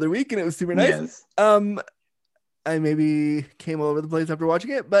videos the other week, and it was super nice. Yes. I maybe came all over the place after watching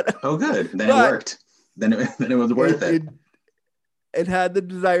it, but oh, good. Then it worked. Then it was worth it. It had the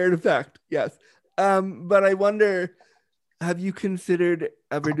desired effect. Yes. But I wonder, have you considered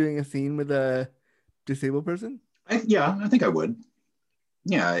ever doing a scene with a disabled person? I think I would.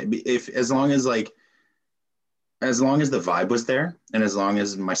 Yeah, as long as the vibe was there, and as long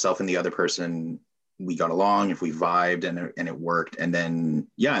as myself and the other person, we got along, if we vibed and it worked, and then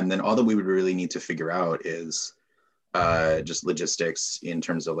all that we would really need to figure out is just logistics in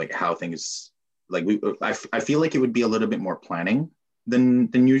terms of how things I feel like it would be a little bit more planning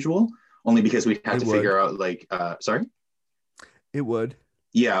than usual. Only because we'd have to figure out sorry? It would.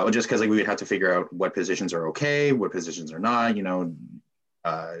 Yeah, just because we would have to figure out what positions are okay, what positions are not,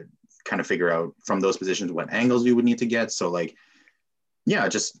 kind of figure out from those positions what angles we would need to get. So like, yeah,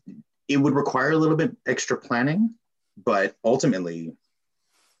 just it would require a little bit extra planning, but ultimately,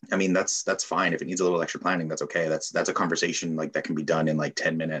 I mean, that's fine. If it needs a little extra planning, that's okay. That's a conversation like that can be done in like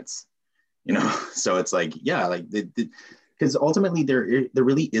 10 minutes, you know? So it's like, yeah, like because ultimately there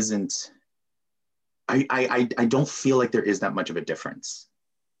really isn't, I don't feel like there is that much of a difference,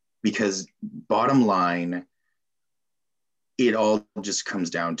 because bottom line, it all just comes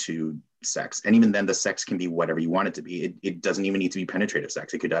down to sex. And even then the sex can be whatever you want it to be. It doesn't even need to be penetrative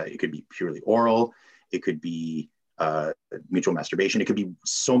sex. It could be purely oral. It could be mutual masturbation. It could be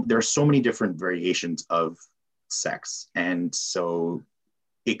there are so many different variations of sex. And so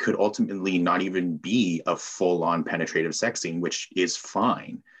it could ultimately not even be a full-on penetrative sex scene, which is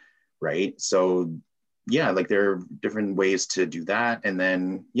fine, right? So yeah, like there are different ways to do that. And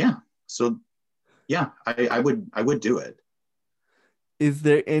then, yeah, so yeah, I would do it. Is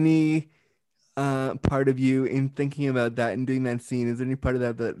there any part of you in thinking about that and doing that scene? Is there any part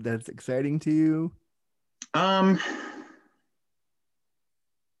of that that's exciting to you?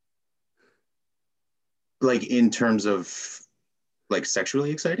 Like in terms of like sexually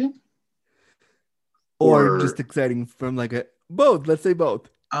exciting, or just exciting from like a both? Let's say both.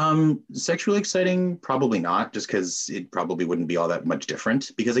 Sexually exciting, probably not, just because it probably wouldn't be all that much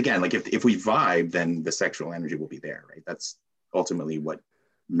different. Because again, like if we vibe, then the sexual energy will be there, right? That's ultimately what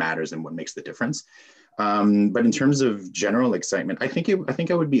matters and what makes the difference. But in terms of general excitement, I think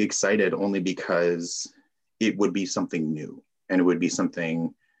I would be excited only because it would be something new, and it would be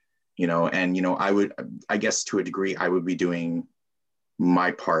something, you know, and you know, I guess to a degree, I would be doing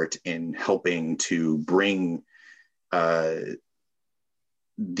my part in helping to bring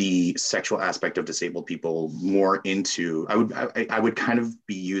the sexual aspect of disabled people more into. I would kind of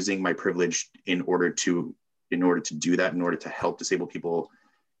be using my privilege in order to do that, in order to help disabled people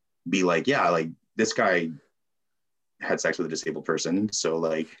be like, yeah, like this guy had sex with a disabled person, so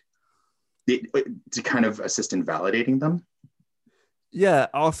like to kind of assist in validating them. Yeah,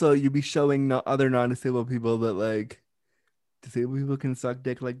 also you'd be showing other non-disabled people that like disabled people can suck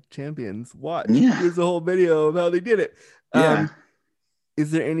dick like champions. Watch. Yeah. Here's a whole video of how they did it. Yeah.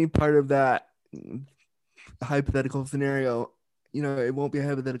 Is there any part of that hypothetical scenario? You know, it won't be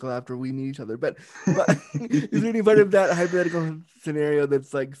hypothetical after we meet each other, but is there any part of that hypothetical scenario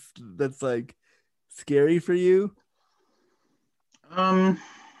that's like scary for you?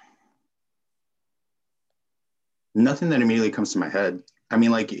 Nothing that immediately comes to my head. I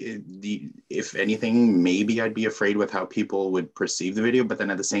mean, like if anything, maybe I'd be afraid with how people would perceive the video, but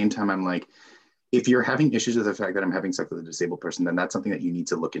then at the same time, I'm like, if you're having issues with the fact that I'm having sex with a disabled person, then that's something that you need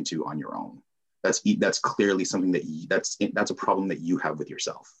to look into on your own. That's clearly something that's a problem that you have with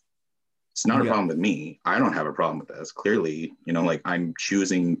yourself. It's not a problem with me. I don't have a problem with this. Clearly, you know, like I'm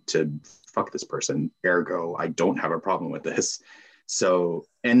choosing to fuck this person. Ergo, I don't have a problem with this. So,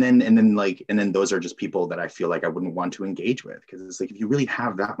 and then those are just people that I feel like I wouldn't want to engage with, because it's like, if you really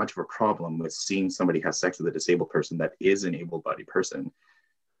have that much of a problem with seeing somebody have sex with a disabled person that is an able-bodied person,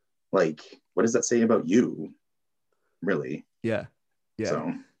 like, what does that say about you, really? Yeah.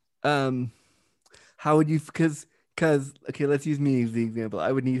 So, how would you, because okay, let's use me as the example.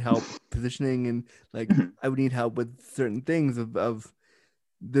 I would need help positioning, and like I would need help with certain things of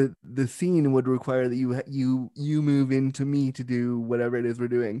the scene would require that you move into me to do whatever it is we're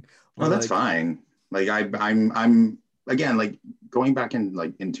doing. Or that's like, fine. Like I'm again, like going back and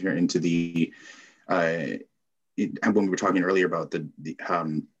like into the when we were talking earlier about the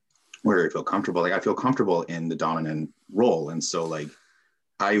where I feel comfortable. Like I feel comfortable in the dominant role, and so like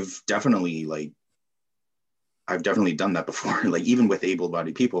I've definitely done that before. Like even with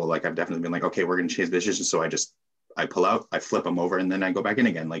able-bodied people, like I've definitely been like, okay, we're gonna change positions. So I pull out, I flip them over, and then I go back in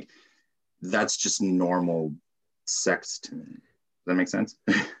again. Like that's just normal sex to me. Does that make sense?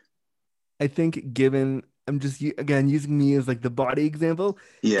 I think given I'm just again using me as like the body example.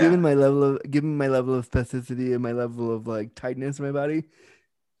 Yeah. Given my level of spasticity and my level of like tightness in my body.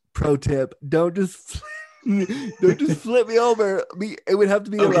 Pro tip: don't just flip me over. It would have to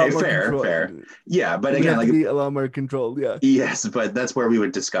be a lot more controlled. Fair. Yeah, but again, like be a lot more controlled. Yeah. Yes, but that's where we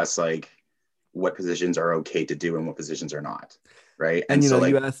would discuss like what positions are okay to do and what positions are not, right? And you know,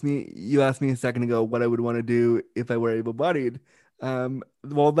 like, you asked me a second ago what I would want to do if I were able-bodied.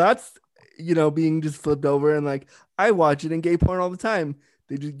 Well, that's, you know, being just flipped over, and like I watch it in gay porn all the time.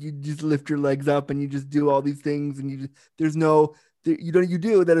 You just lift your legs up and you just do all these things, and you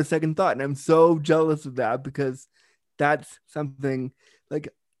do it without a second thought. And I'm so jealous of that, because that's something like,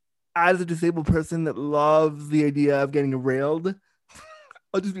 as a disabled person that loves the idea of getting railed,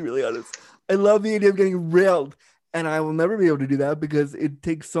 I'll just be really honest. I love the idea of getting railed. And I will never be able to do that because it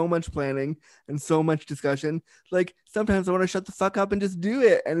takes so much planning and so much discussion. Like sometimes I want to shut the fuck up and just do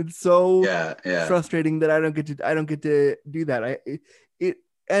it, and it's so frustrating that I don't get to do that. It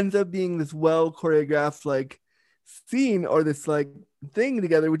ends up being this well choreographed like scene or this like thing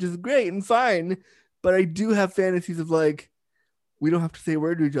together, which is great and fine. But I do have fantasies of like we don't have to say a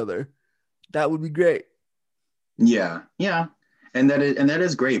word to each other. That would be great. Yeah. And that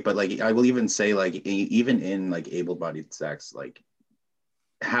is great, but like I will even say like even in like able-bodied sex, like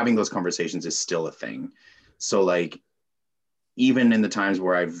having those conversations is still a thing. So like even in the times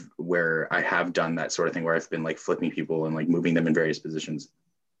where I have done that sort of thing where I've been like flipping people and like moving them in various positions,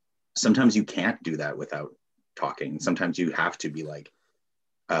 sometimes you can't do that without talking. Sometimes you have to be like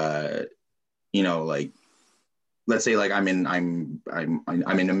you know, like let's say like I'm in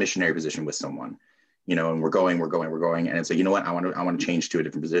a missionary position with someone, you know, and we're going, and it's like, you know what, I want to change to a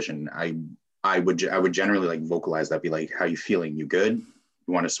different position. I would generally like vocalize that, be like, how you feeling? You good?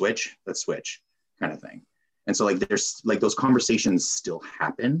 You want to switch? Let's switch, kind of thing. And so like there's like those conversations still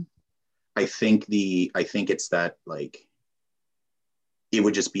happen. I think it's that like it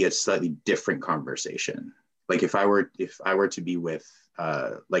would just be a slightly different conversation. Like if I were to be with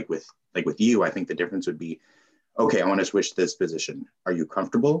with you, I think the difference would be, okay, I want to switch this position. Are you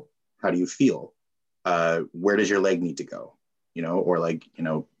comfortable? How do you feel? Where does your leg need to go? You know, or like, you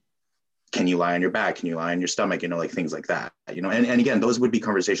know, can you lie on your back? Can you lie on your stomach? You know, like things like that, you know, and again, those would be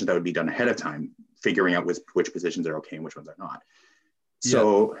conversations that would be done ahead of time, figuring out which positions are okay and which ones are not.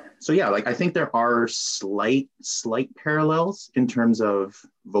 So yeah, like I think there are slight parallels in terms of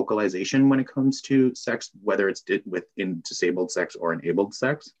vocalization when it comes to sex, whether it's within disabled sex or enabled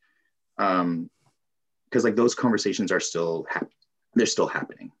sex. Because like those conversations are still they're still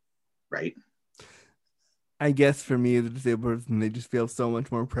happening, right? I guess for me as a disabled person, they just feel so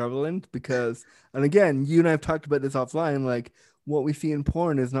much more prevalent because, and again, you and I have talked about this offline, like what we see in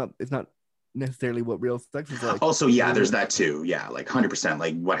porn is not necessarily what real sex is like. Also, yeah, there's that too. Yeah, like 100%.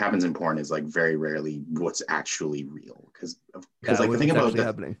 Like what happens in porn is like very rarely what's actually real. Because like the thing about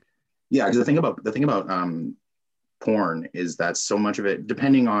happening. Yeah, because the thing about porn is that so much of it,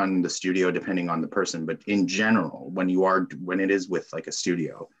 depending on the studio, depending on the person, but in general, when it is with like a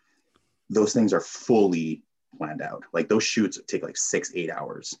studio, those things are fully planned out. Like those shoots take like 6-8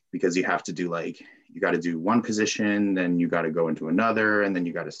 hours because you have to do like, you got to do one position, then you got to go into another, and then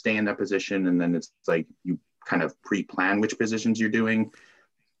you got to stay in that position. And then it's like, you kind of pre-plan which positions you're doing.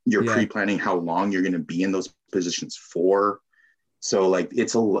 You're pre-planning how long you're going to be in those positions for. So like,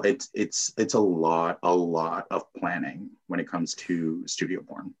 it's a lot of planning when it comes to studio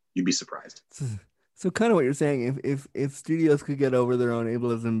porn. You'd be surprised. So kind of what you're saying, if studios could get over their own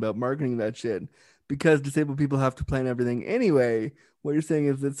ableism about marketing that shit, because disabled people have to plan everything anyway, what you're saying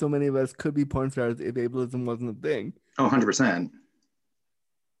is that so many of us could be porn stars if ableism wasn't a thing. Oh, 100%.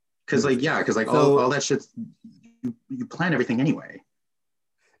 Because like, yeah, because like all that shit, you plan everything anyway.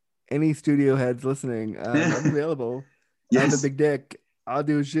 Any studio heads listening, I'm available. Yes. I have a big dick. I'll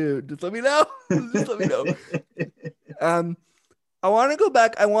do a shoot. Just let me know. Just let me know. I want to go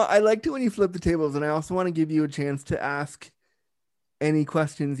back. I liked it when you flip the tables, and I also want to give you a chance to ask any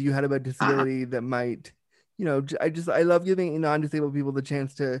questions you had about disability that might, you know, I love giving non-disabled people the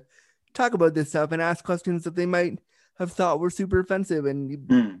chance to talk about this stuff and ask questions that they might have thought were super offensive, and you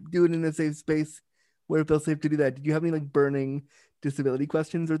do it in a safe space where it feels safe to do that. Did you have any like burning disability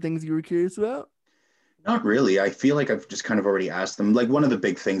questions or things you were curious about? Not really. I feel like I've just kind of already asked them. Like one of the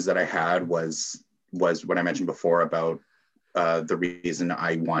big things that I had was what I mentioned before about the reason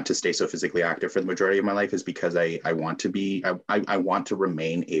I want to stay so physically active for the majority of my life is because I want to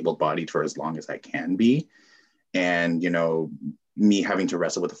remain able-bodied for as long as I can be. And, you know, me having to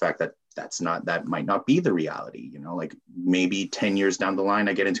wrestle with the fact that that might not be the reality, you know, like maybe 10 years down the line,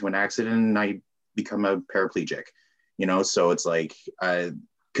 I get into an accident and I become a paraplegic, you know? So it's like,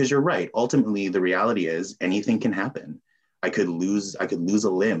 because you're right. Ultimately, the reality is anything can happen. I could lose a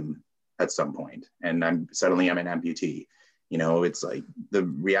limb at some point, and I'm an amputee. You know, it's like the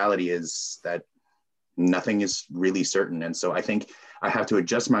reality is that nothing is really certain. And so I think I have to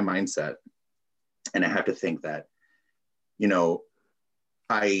adjust my mindset, and I have to think that, you know,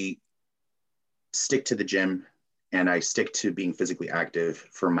 I stick to the gym and I stick to being physically active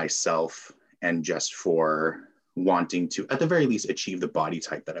for myself and just for wanting to, at the very least, achieve the body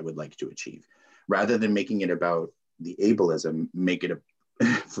type that I would like to achieve, rather than making it about the ableism,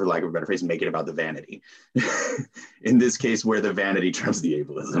 for lack of a better phrase, make it about the vanity. In this case, where the vanity trumps the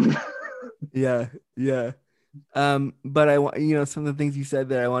ableism. Yeah. But I want, you know, some of the things you said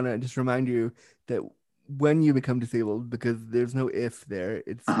that I want to just remind you that when you become disabled, because there's no if there,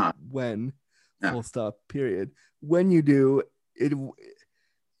 it's when. full stop, period. When you do, it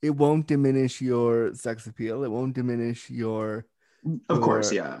won't diminish your sex appeal. It won't diminish of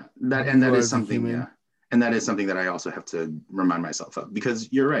course, yeah. That is something, yeah. And that is something that I also have to remind myself of,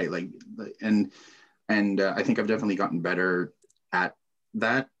 because you're right. Like, and I think I've definitely gotten better at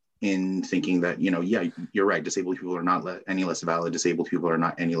that, in thinking that, yeah, you're right. Disabled people are not any less valid. Disabled people are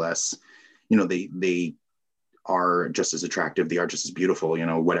not any less, they are just as attractive. They are just as beautiful,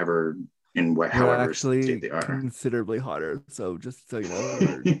 whatever, however actually state they are. Considerably hotter. So just so you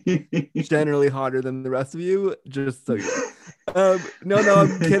know, we're generally hotter than the rest of you. Just so you know. No,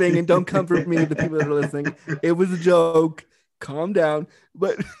 I'm kidding, and don't come for me, the people that are listening. It was a joke. Calm down.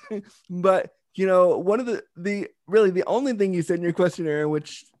 But one of the really the only thing you said in your questionnaire,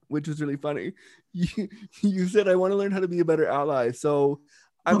 which was really funny, you said, I want to learn how to be a better ally. So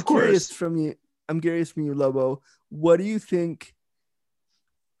I'm curious from you, Lobo. What do you think?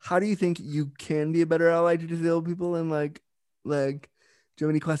 How do you think you can be a better ally to disabled people? And like, do you have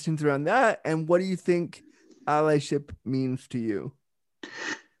any questions around that? And what do you think allyship means to you?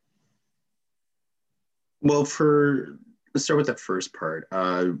 Well, let's start with that first part.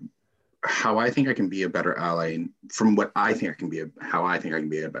 How I think I can be a better ally, from what I think I can be how I think I can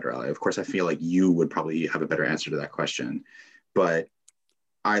be a better ally. Of course, I feel like you would probably have a better answer to that question, but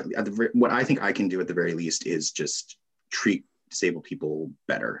what I think I can do at the very least is just treat disabled people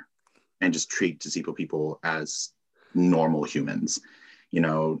better, and just treat disabled people as normal humans.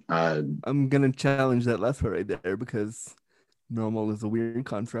 I'm gonna challenge that last part right there, because normal is a weird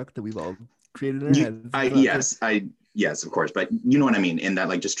construct that we've all created in our heads. Yes, of course, but you know what I mean, in that,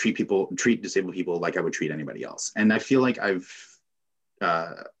 like, just treat disabled people like I would treat anybody else. And I feel like I've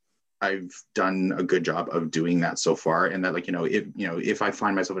done a good job of doing that so far. And that, like, if I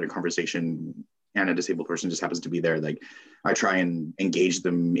find myself in a conversation and a disabled person just happens to be there, like, I try and engage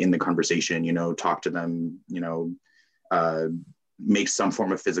them in the conversation, talk to them, make some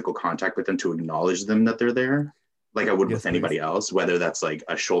form of physical contact with them to acknowledge them that they're there, like I would with anybody else, whether that's like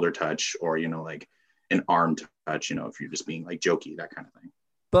a shoulder touch or, like an arm touch, if you're just being like jokey, that kind of thing.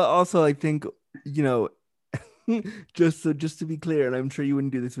 But also, I think, just to be clear, and I'm sure you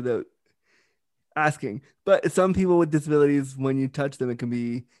wouldn't do this without asking, but some people with disabilities, when you touch them, it can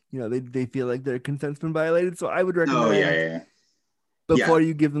be, they feel like their consent's been violated. So I would recommend, before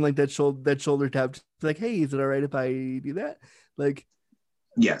you give them like that shoulder tap, like, hey, is it all right if I do that? Like,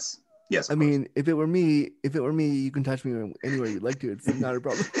 yes. I mean, if it were me, you can touch me anywhere you'd like to. It's not a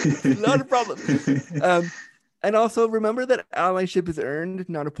problem. Not a problem. And also remember that allyship is earned,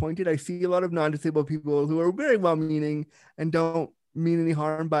 not appointed. I see a lot of non-disabled people who are very well-meaning and don't mean any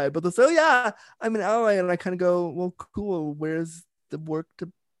harm by it, but they'll say, oh yeah, I'm an ally, and I kind of go, well, cool, where's the work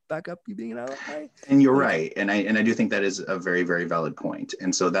to back up you being an ally? And you're right, and I do think that is a very, very valid point.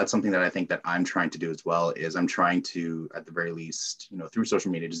 And so that's something that I think that I'm trying to do as well, is I'm trying to, at the very least, through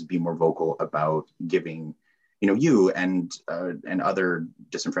social media, just be more vocal about giving, you and other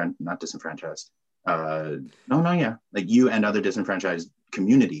like you and other disenfranchised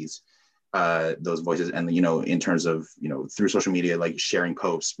communities, those voices, and in terms of through social media, like sharing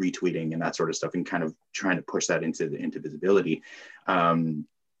posts, retweeting, and that sort of stuff, and kind of trying to push that into visibility,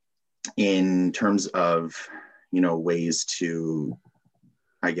 in terms of ways to,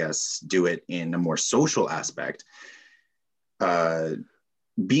 I guess, do it in a more social aspect,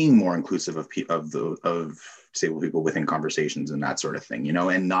 being more inclusive of disabled people within conversations and that sort of thing,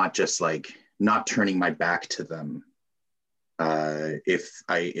 and not just like not turning my back to them if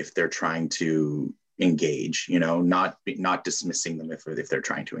they're trying to engage, not dismissing them if they're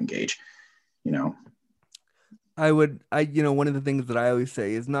trying to engage, one of the things that I always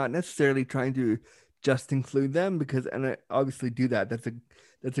say is not necessarily trying to just include them, because, and I obviously do that. That's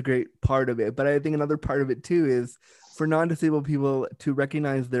a great part of it. But I think another part of it too is for non-disabled people to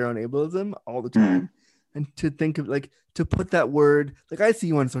recognize their own ableism all the time. And to think of, like, to put that word, like, I see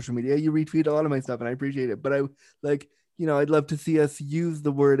you on social media, you retweet a lot of my stuff and I appreciate it, but I like, I'd love to see us use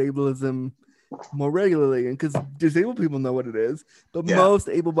the word ableism more regularly, and because disabled people know what it is, but most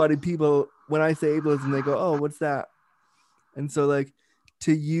able-bodied people, when I say ableism, they go, oh, what's that? And so, like,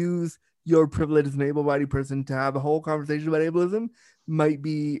 to use your privilege as an able-bodied person to have a whole conversation about ableism might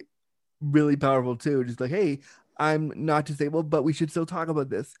be really powerful too. Just like, hey, I'm not disabled, but we should still talk about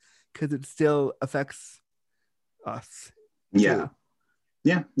this because it still affects us. Yeah.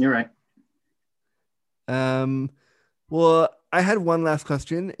 Yeah, you're right. Well, I had one last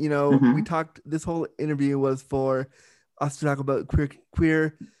question. We talked, this whole interview was for us to talk about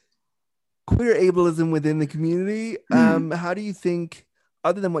queer ableism within the community. How do you think,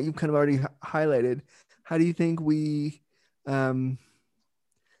 other than what you've kind of already highlighted, how do you think we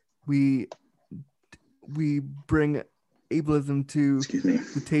we bring ableism to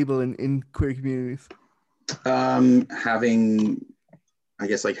the table in queer communities? Having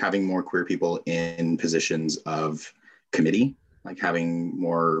more queer people in positions of committee, like having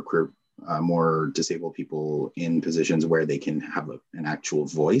more queer, more disabled people in positions where they can have an actual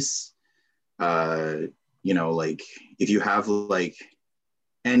voice. Like if you have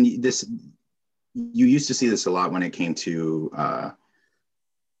and this, you used to see this a lot when it came to,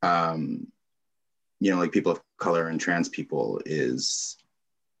 like people of color and trans people is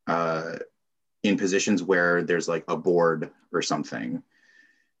in positions where there's like a board or something.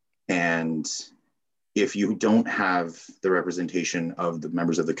 And if you don't have the representation of the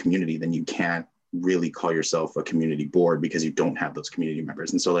members of the community, then you can't really call yourself a community board because you don't have those community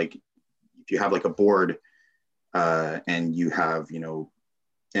members. And so like, if you have like a board and you have,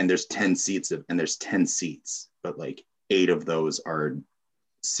 and there's 10 seats, but like 8 of those are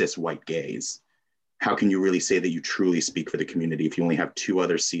cis white gays, how can you really say that you truly speak for the community if you only have 2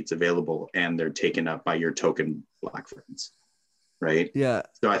 other seats available and they're taken up by your token Black friends, right? Yeah.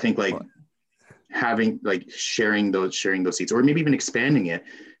 So I think like having like sharing those seats, or maybe even expanding it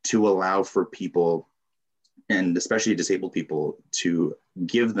to allow for people, and especially disabled people, to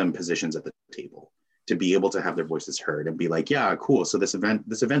give them positions at the table, to be able to have their voices heard and be like, yeah, cool. So this event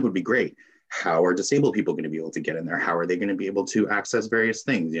would be great. How are disabled people going to be able to get in there? How are they going to be able to access various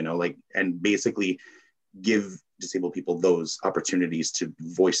things, and basically give disabled people those opportunities to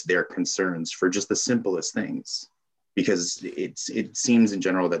voice their concerns for just the simplest things. Because it seems in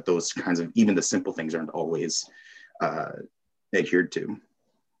general that those kinds of, even the simple things aren't always adhered to.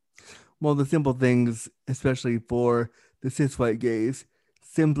 Well, the simple things, especially for the cis white gays,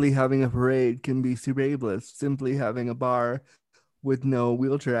 simply having a parade can be super ableist. Simply having a bar with no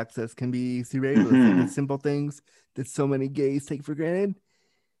wheelchair access can be super ableist. Mm-hmm. The simple things that so many gays take for granted.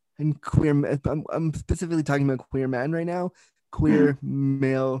 And queer, I'm specifically talking about queer men right now, queer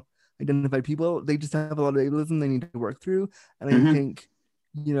male identified people, they just have a lot of ableism they need to work through. And I think,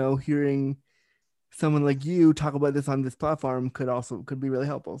 hearing someone like you talk about this on this platform could be really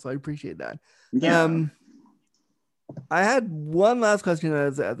helpful. So I appreciate that. Yeah. I had one last question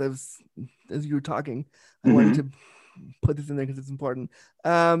as you were talking. I wanted to put this in there because it's important. We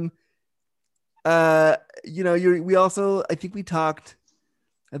also, I think we talked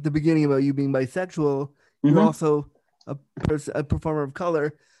at the beginning about you being bisexual. You're also a performer of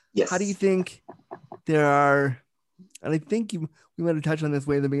color. Yes. How do you think there are, and I think we might have touched on this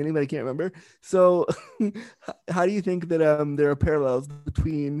way in the beginning, but I can't remember. So how do you think that there are parallels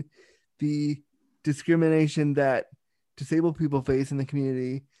between the discrimination that disabled people face in the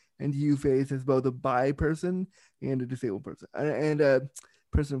community and you face as both a bi person and a disabled person and a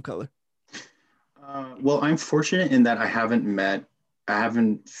person of color? Well, I'm fortunate in that I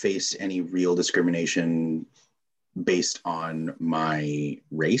haven't faced any real discrimination based on my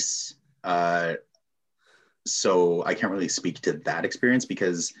race. So I can't really speak to that experience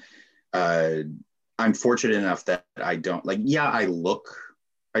because I'm fortunate enough that I don't I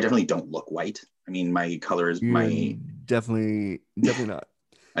definitely don't look white. I mean, my color is definitely not.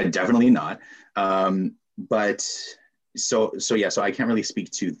 I'm definitely not. But so I can't really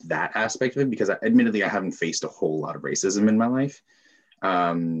speak to that aspect of it because admittedly I haven't faced a whole lot of racism in my life.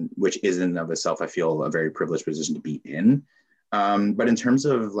 Which is in and of itself, I feel, a very privileged position to be in. But in terms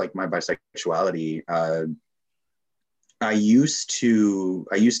of like my bisexuality, I used to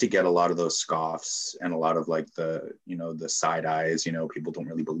get a lot of those scoffs and a lot of like the side eyes, people don't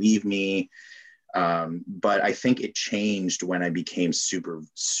really believe me. But I think it changed when I became super,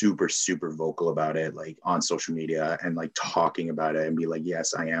 super, super vocal about it, like on social media and like talking about it and be like,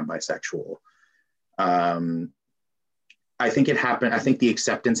 yes, I am bisexual. I think it happened. I think the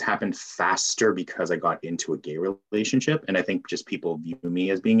acceptance happened faster because I got into a gay relationship. And I think just people view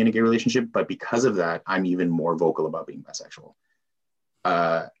me as being in a gay relationship. But because of that, I'm even more vocal about being bisexual.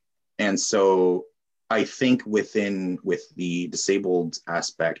 And so I think with the disabled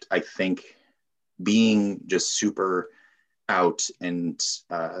aspect, I think being just super out and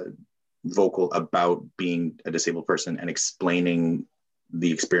vocal about being a disabled person and explaining the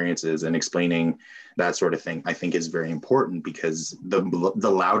experiences and explaining that sort of thing, I think is very important because the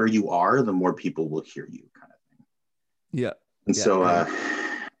louder you are, the more people will hear you, kind of thing. Yeah. And so I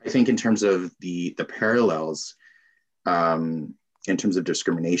think in terms of the parallels, in terms of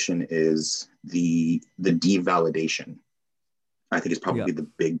discrimination, is the devalidation. I think is probably the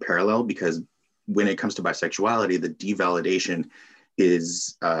big parallel because when it comes to bisexuality, the devalidation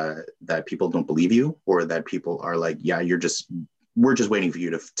is that people don't believe you, or that people are like, yeah, we're just waiting for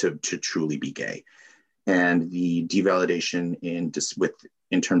you to truly be gay. And the devalidation in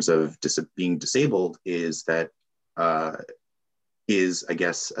terms of being disabled is that is, I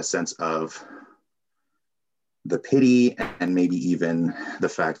guess, a sense of the pity and maybe even the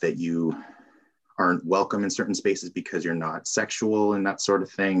fact that you aren't welcome in certain spaces because you're not sexual and that sort of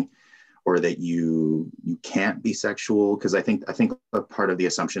thing, or that you can't be sexual. Because I think a part of the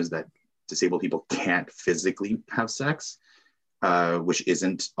assumption is that disabled people can't physically have sex, which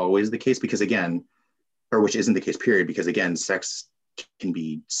isn't always the case, because again, or which isn't the case, period, because again, sex can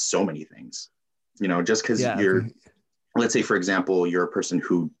be so many things. You know, just because you're, let's say, for example, you're a person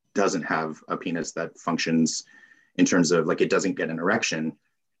who doesn't have a penis that functions in terms of like, it doesn't get an erection,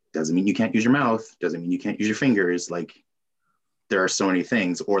 doesn't mean you can't use your mouth, doesn't mean you can't use your fingers. Like, there are so many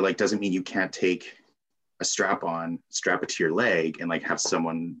things. Or like, doesn't mean you can't take a strap it to your leg and like have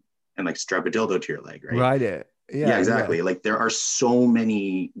someone and like strap a dildo to your leg, right? Ride it. Yeah, exactly. Yeah. Like, there are so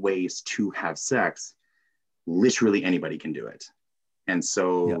many ways to have sex. Literally anybody can do it. And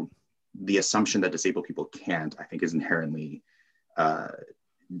so the assumption that disabled people can't, I think, is inherently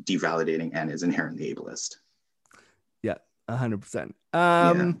devalidating and is inherently ableist. Yeah, 100%.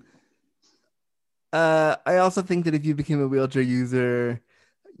 I also think that if you became a wheelchair user,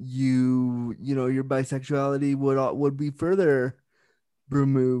 you know, your bisexuality would be further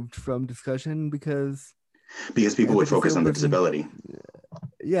removed from discussion because people would focus on the disability.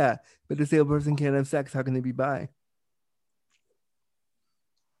 Yeah, but a disabled person can't have sex. How can they be bi?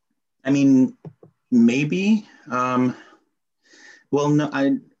 I mean, maybe. Well, no,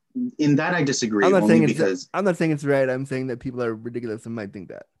 I disagree. I'm not saying it's right. I'm saying that people are ridiculous and might think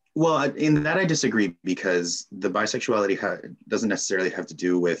that. Well, in that I disagree, because the bisexuality doesn't necessarily have to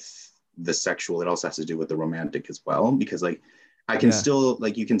do with the sexual. It also has to do with the romantic as well. Because like, I can still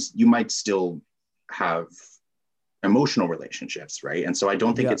like you might still have emotional relationships, right? And so I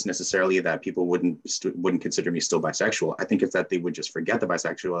don't think it's necessarily that people wouldn't consider me still bisexual. I think it's that they would just forget the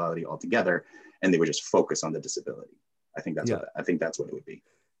bisexuality altogether and they would just focus on the disability. I think that's what it would be.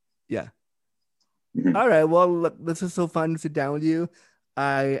 Yeah. Mm-hmm. All right. Well, this is so fun to sit down with you.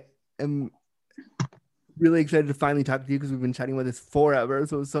 I am really excited to finally talk to you because we've been chatting about this forever.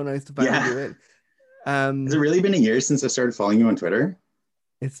 So it was so nice to finally do it. Has it really been a year since I started following you on Twitter?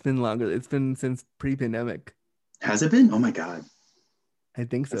 It's been longer. It's been since pre-pandemic. Has it been? Oh my God. I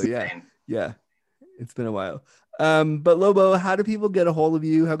think so. Yeah. It's been a while. But Lobo, how do people get a hold of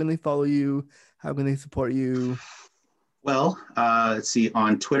you? How can they follow you? How can they support you? Well, let's see.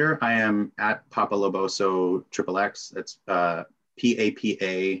 On Twitter, I am at Papa Loboso XXX. That's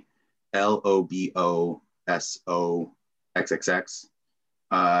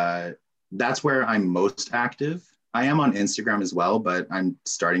PAPALOBOSOXXX. That's where I'm most active. I am on Instagram as well, but I'm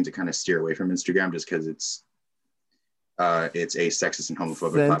starting to kind of steer away from Instagram just because it's a sexist and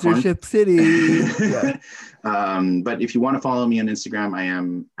homophobic Censorship City. Yeah. But if you want to follow me on Instagram, I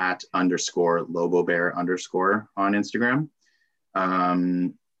am at _LoboBear_ on Instagram.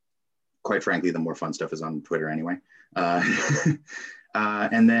 Quite frankly, the more fun stuff is on Twitter anyway. And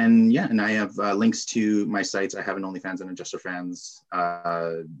then, and I have links to my sites. I have an OnlyFans and a JustFans.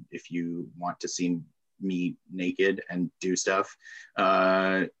 If you want to see me naked and do stuff.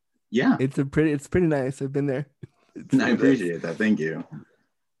 It's pretty nice. I've been there. I appreciate that. Thank you.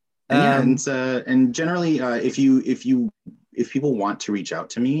 And generally, if people want to reach out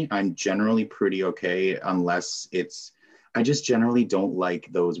to me, I'm generally pretty okay, unless I just generally don't like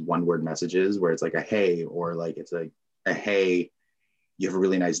those one-word messages where it's like a hey, or like it's like a hey, you have a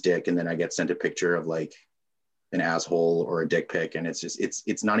really nice dick, and then I get sent a picture of like an asshole or a dick pic, and it's just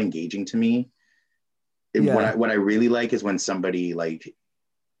it's not engaging to me. What I really like is when somebody like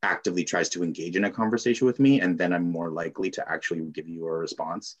actively tries to engage in a conversation with me, and then I'm more likely to actually give you a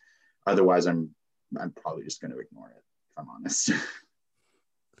response. Otherwise, I'm probably just going to ignore it, if I'm honest.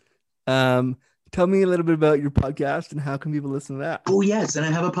 Tell me a little bit about your podcast and how can people listen to that? Oh, yes. And I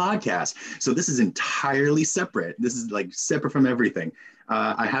have a podcast. So this is entirely separate. This is like separate from everything.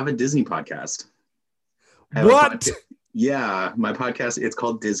 I have a Disney podcast. What? Yeah, my podcast, it's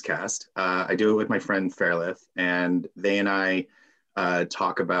called Dizcast. I do it with my friend Fairlith, and they and I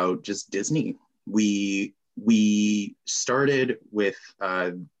talk about just Disney. We started with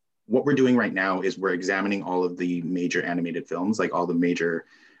what we're doing right now is we're examining all of the major animated films, like all the major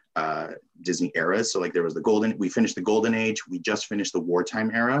Disney eras. So like we finished the Golden Age, we just finished the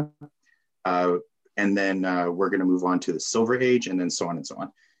wartime era, and then we're going to move on to the Silver Age, and then so on and so on.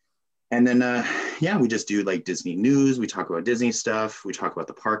 And then we just do like Disney news. We talk about Disney stuff. We talk about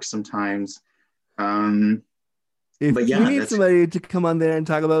the parks sometimes. If you need somebody to come on there and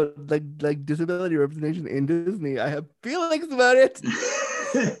talk about like disability representation in Disney, I have feelings about it.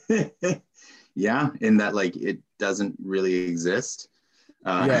 Yeah, in that like it doesn't really exist.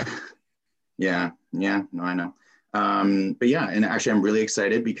 Yeah. No, I know. But yeah, and actually I'm really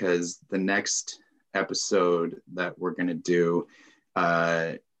excited because the next episode that we're going to do,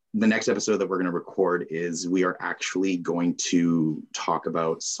 the next episode that we're going to record is we are actually going to talk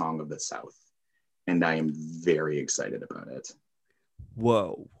about Song of the South. And I am very excited about it.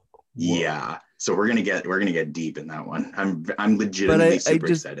 Whoa. Yeah. So we're gonna get deep in that one. I'm legitimately super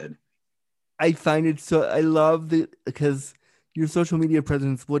excited. I find it so, I love because your social media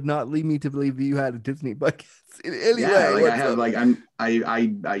presence would not lead me to believe that you had a Disney podcast in any way. Like I have like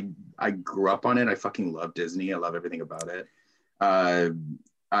I grew up on it. I fucking love Disney. I love everything about it.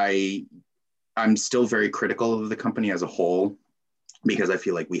 I'm still very critical of the company as a whole because I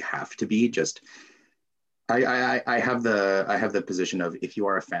feel like we have to be just. I have the position of if you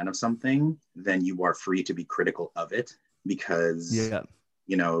are a fan of something, then you are free to be critical of it because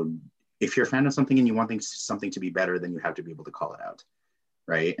you know, if you're a fan of something and you want something to be better, then you have to be able to call it out,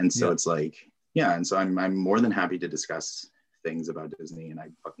 right? And so it's like, and so I'm more than happy to discuss things about Disney, and I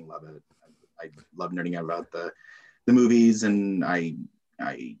fucking love it. I love nerding out about the movies, and I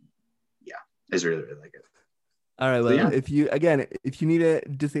just really like it. All right, well, if you need a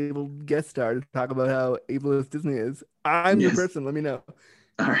disabled guest star to talk about how ableist Disney is, I'm your person. Let me know.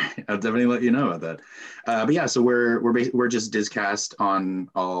 All right, I'll definitely let you know about that. But yeah, so we're just Discast on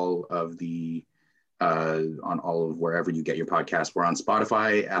all of wherever you get your podcasts. We're on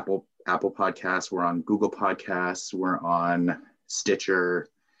Spotify, Apple Podcasts. We're on Google Podcasts. We're on Stitcher.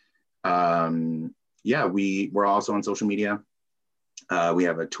 We're also on social media. We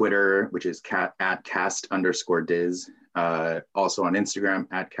have a Twitter, which is at cast_diz. Also on Instagram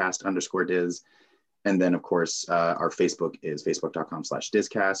at cast_diz. And then, of course, our Facebook is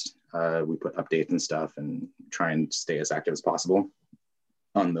facebook.com/Dizcast. We put updates and stuff and try and stay as active as possible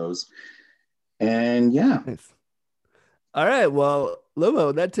on those. And yeah. Nice. All right. Well,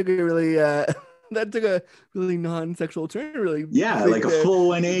 Lobo, that took a really non-sexual turn. Really. Yeah, like a full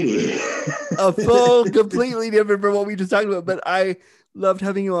 180. A full, completely different from what we just talked about. But I loved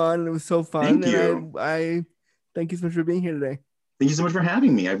having you on, and it was so fun. Thank you. I thank you so much for being here today. Thank you so much for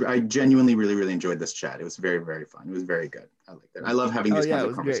having me. I genuinely really, really enjoyed this chat. It was very, very fun. It was very good. I liked it. I love having these kinds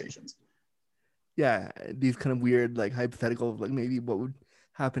of conversations. Great. Yeah, these kind of weird, like hypothetical, like maybe what would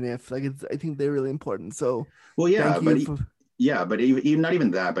happen if, like, I think they're really important. So, well, yeah, but even not even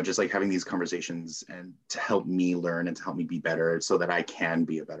that, but just like having these conversations and to help me learn and to help me be better, so that I can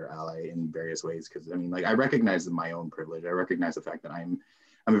be a better ally in various ways. Because I mean, like, I recognize my own privilege. I recognize the fact that I'm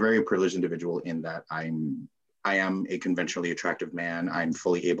a very privileged individual in that I am a conventionally attractive man. I'm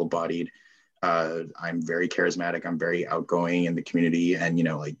fully able-bodied. I'm very charismatic. I'm very outgoing in the community, and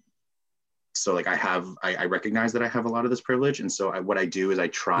so like I recognize that I have a lot of this privilege, and so what I do is I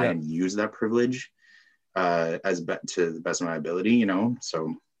try and use that privilege to the best of my ability.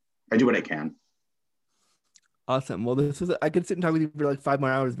 So I do what I can. Awesome. Well, I could sit and talk with you for like 5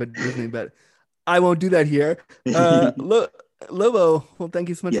 more hours about Disney, but I won't do that here. Lobo, well, thank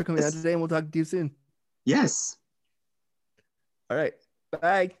you so much for coming out today, and we'll talk to you soon. Yes. All right.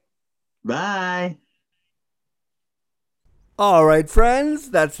 Bye. Bye. All right, friends.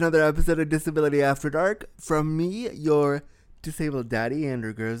 That's another episode of Disability After Dark from me, your disabled daddy,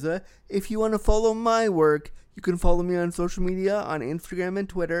 Andrew Gurza. If you want to follow my work, you can follow me on social media on Instagram and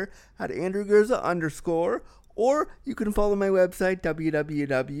Twitter at @AndrewGurza_, or you can follow my website,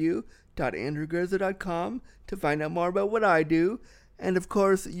 www.andrewgurza.com, to find out more about what I do. And of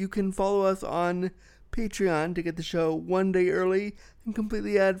course, you can follow us on Patreon to get the show 1 day early and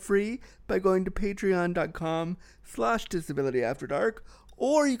completely ad-free by going to patreon.com/disabilityafterdark,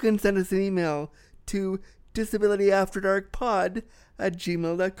 or you can send us an email to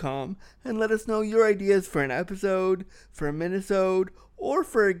disabilityafterdarkpod@gmail.com and let us know your ideas for an episode, for a minisode, or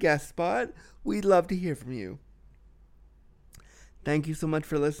for a guest spot. We'd love to hear from you. Thank you so much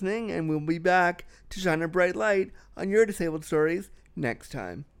for listening, and we'll be back to shine a bright light on your disabled stories next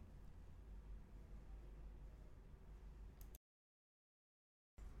time.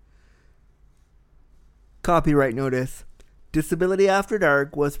 Copyright notice. Disability After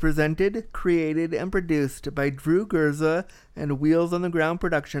Dark was presented, created, and produced by Drew Gurza and Wheels on the Ground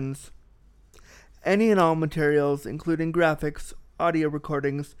Productions. Any and all materials, including graphics, audio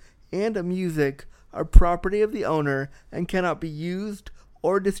recordings, and music, are property of the owner and cannot be used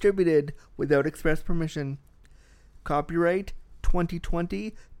or distributed without express permission. Copyright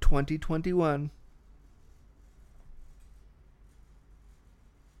 2020-2021.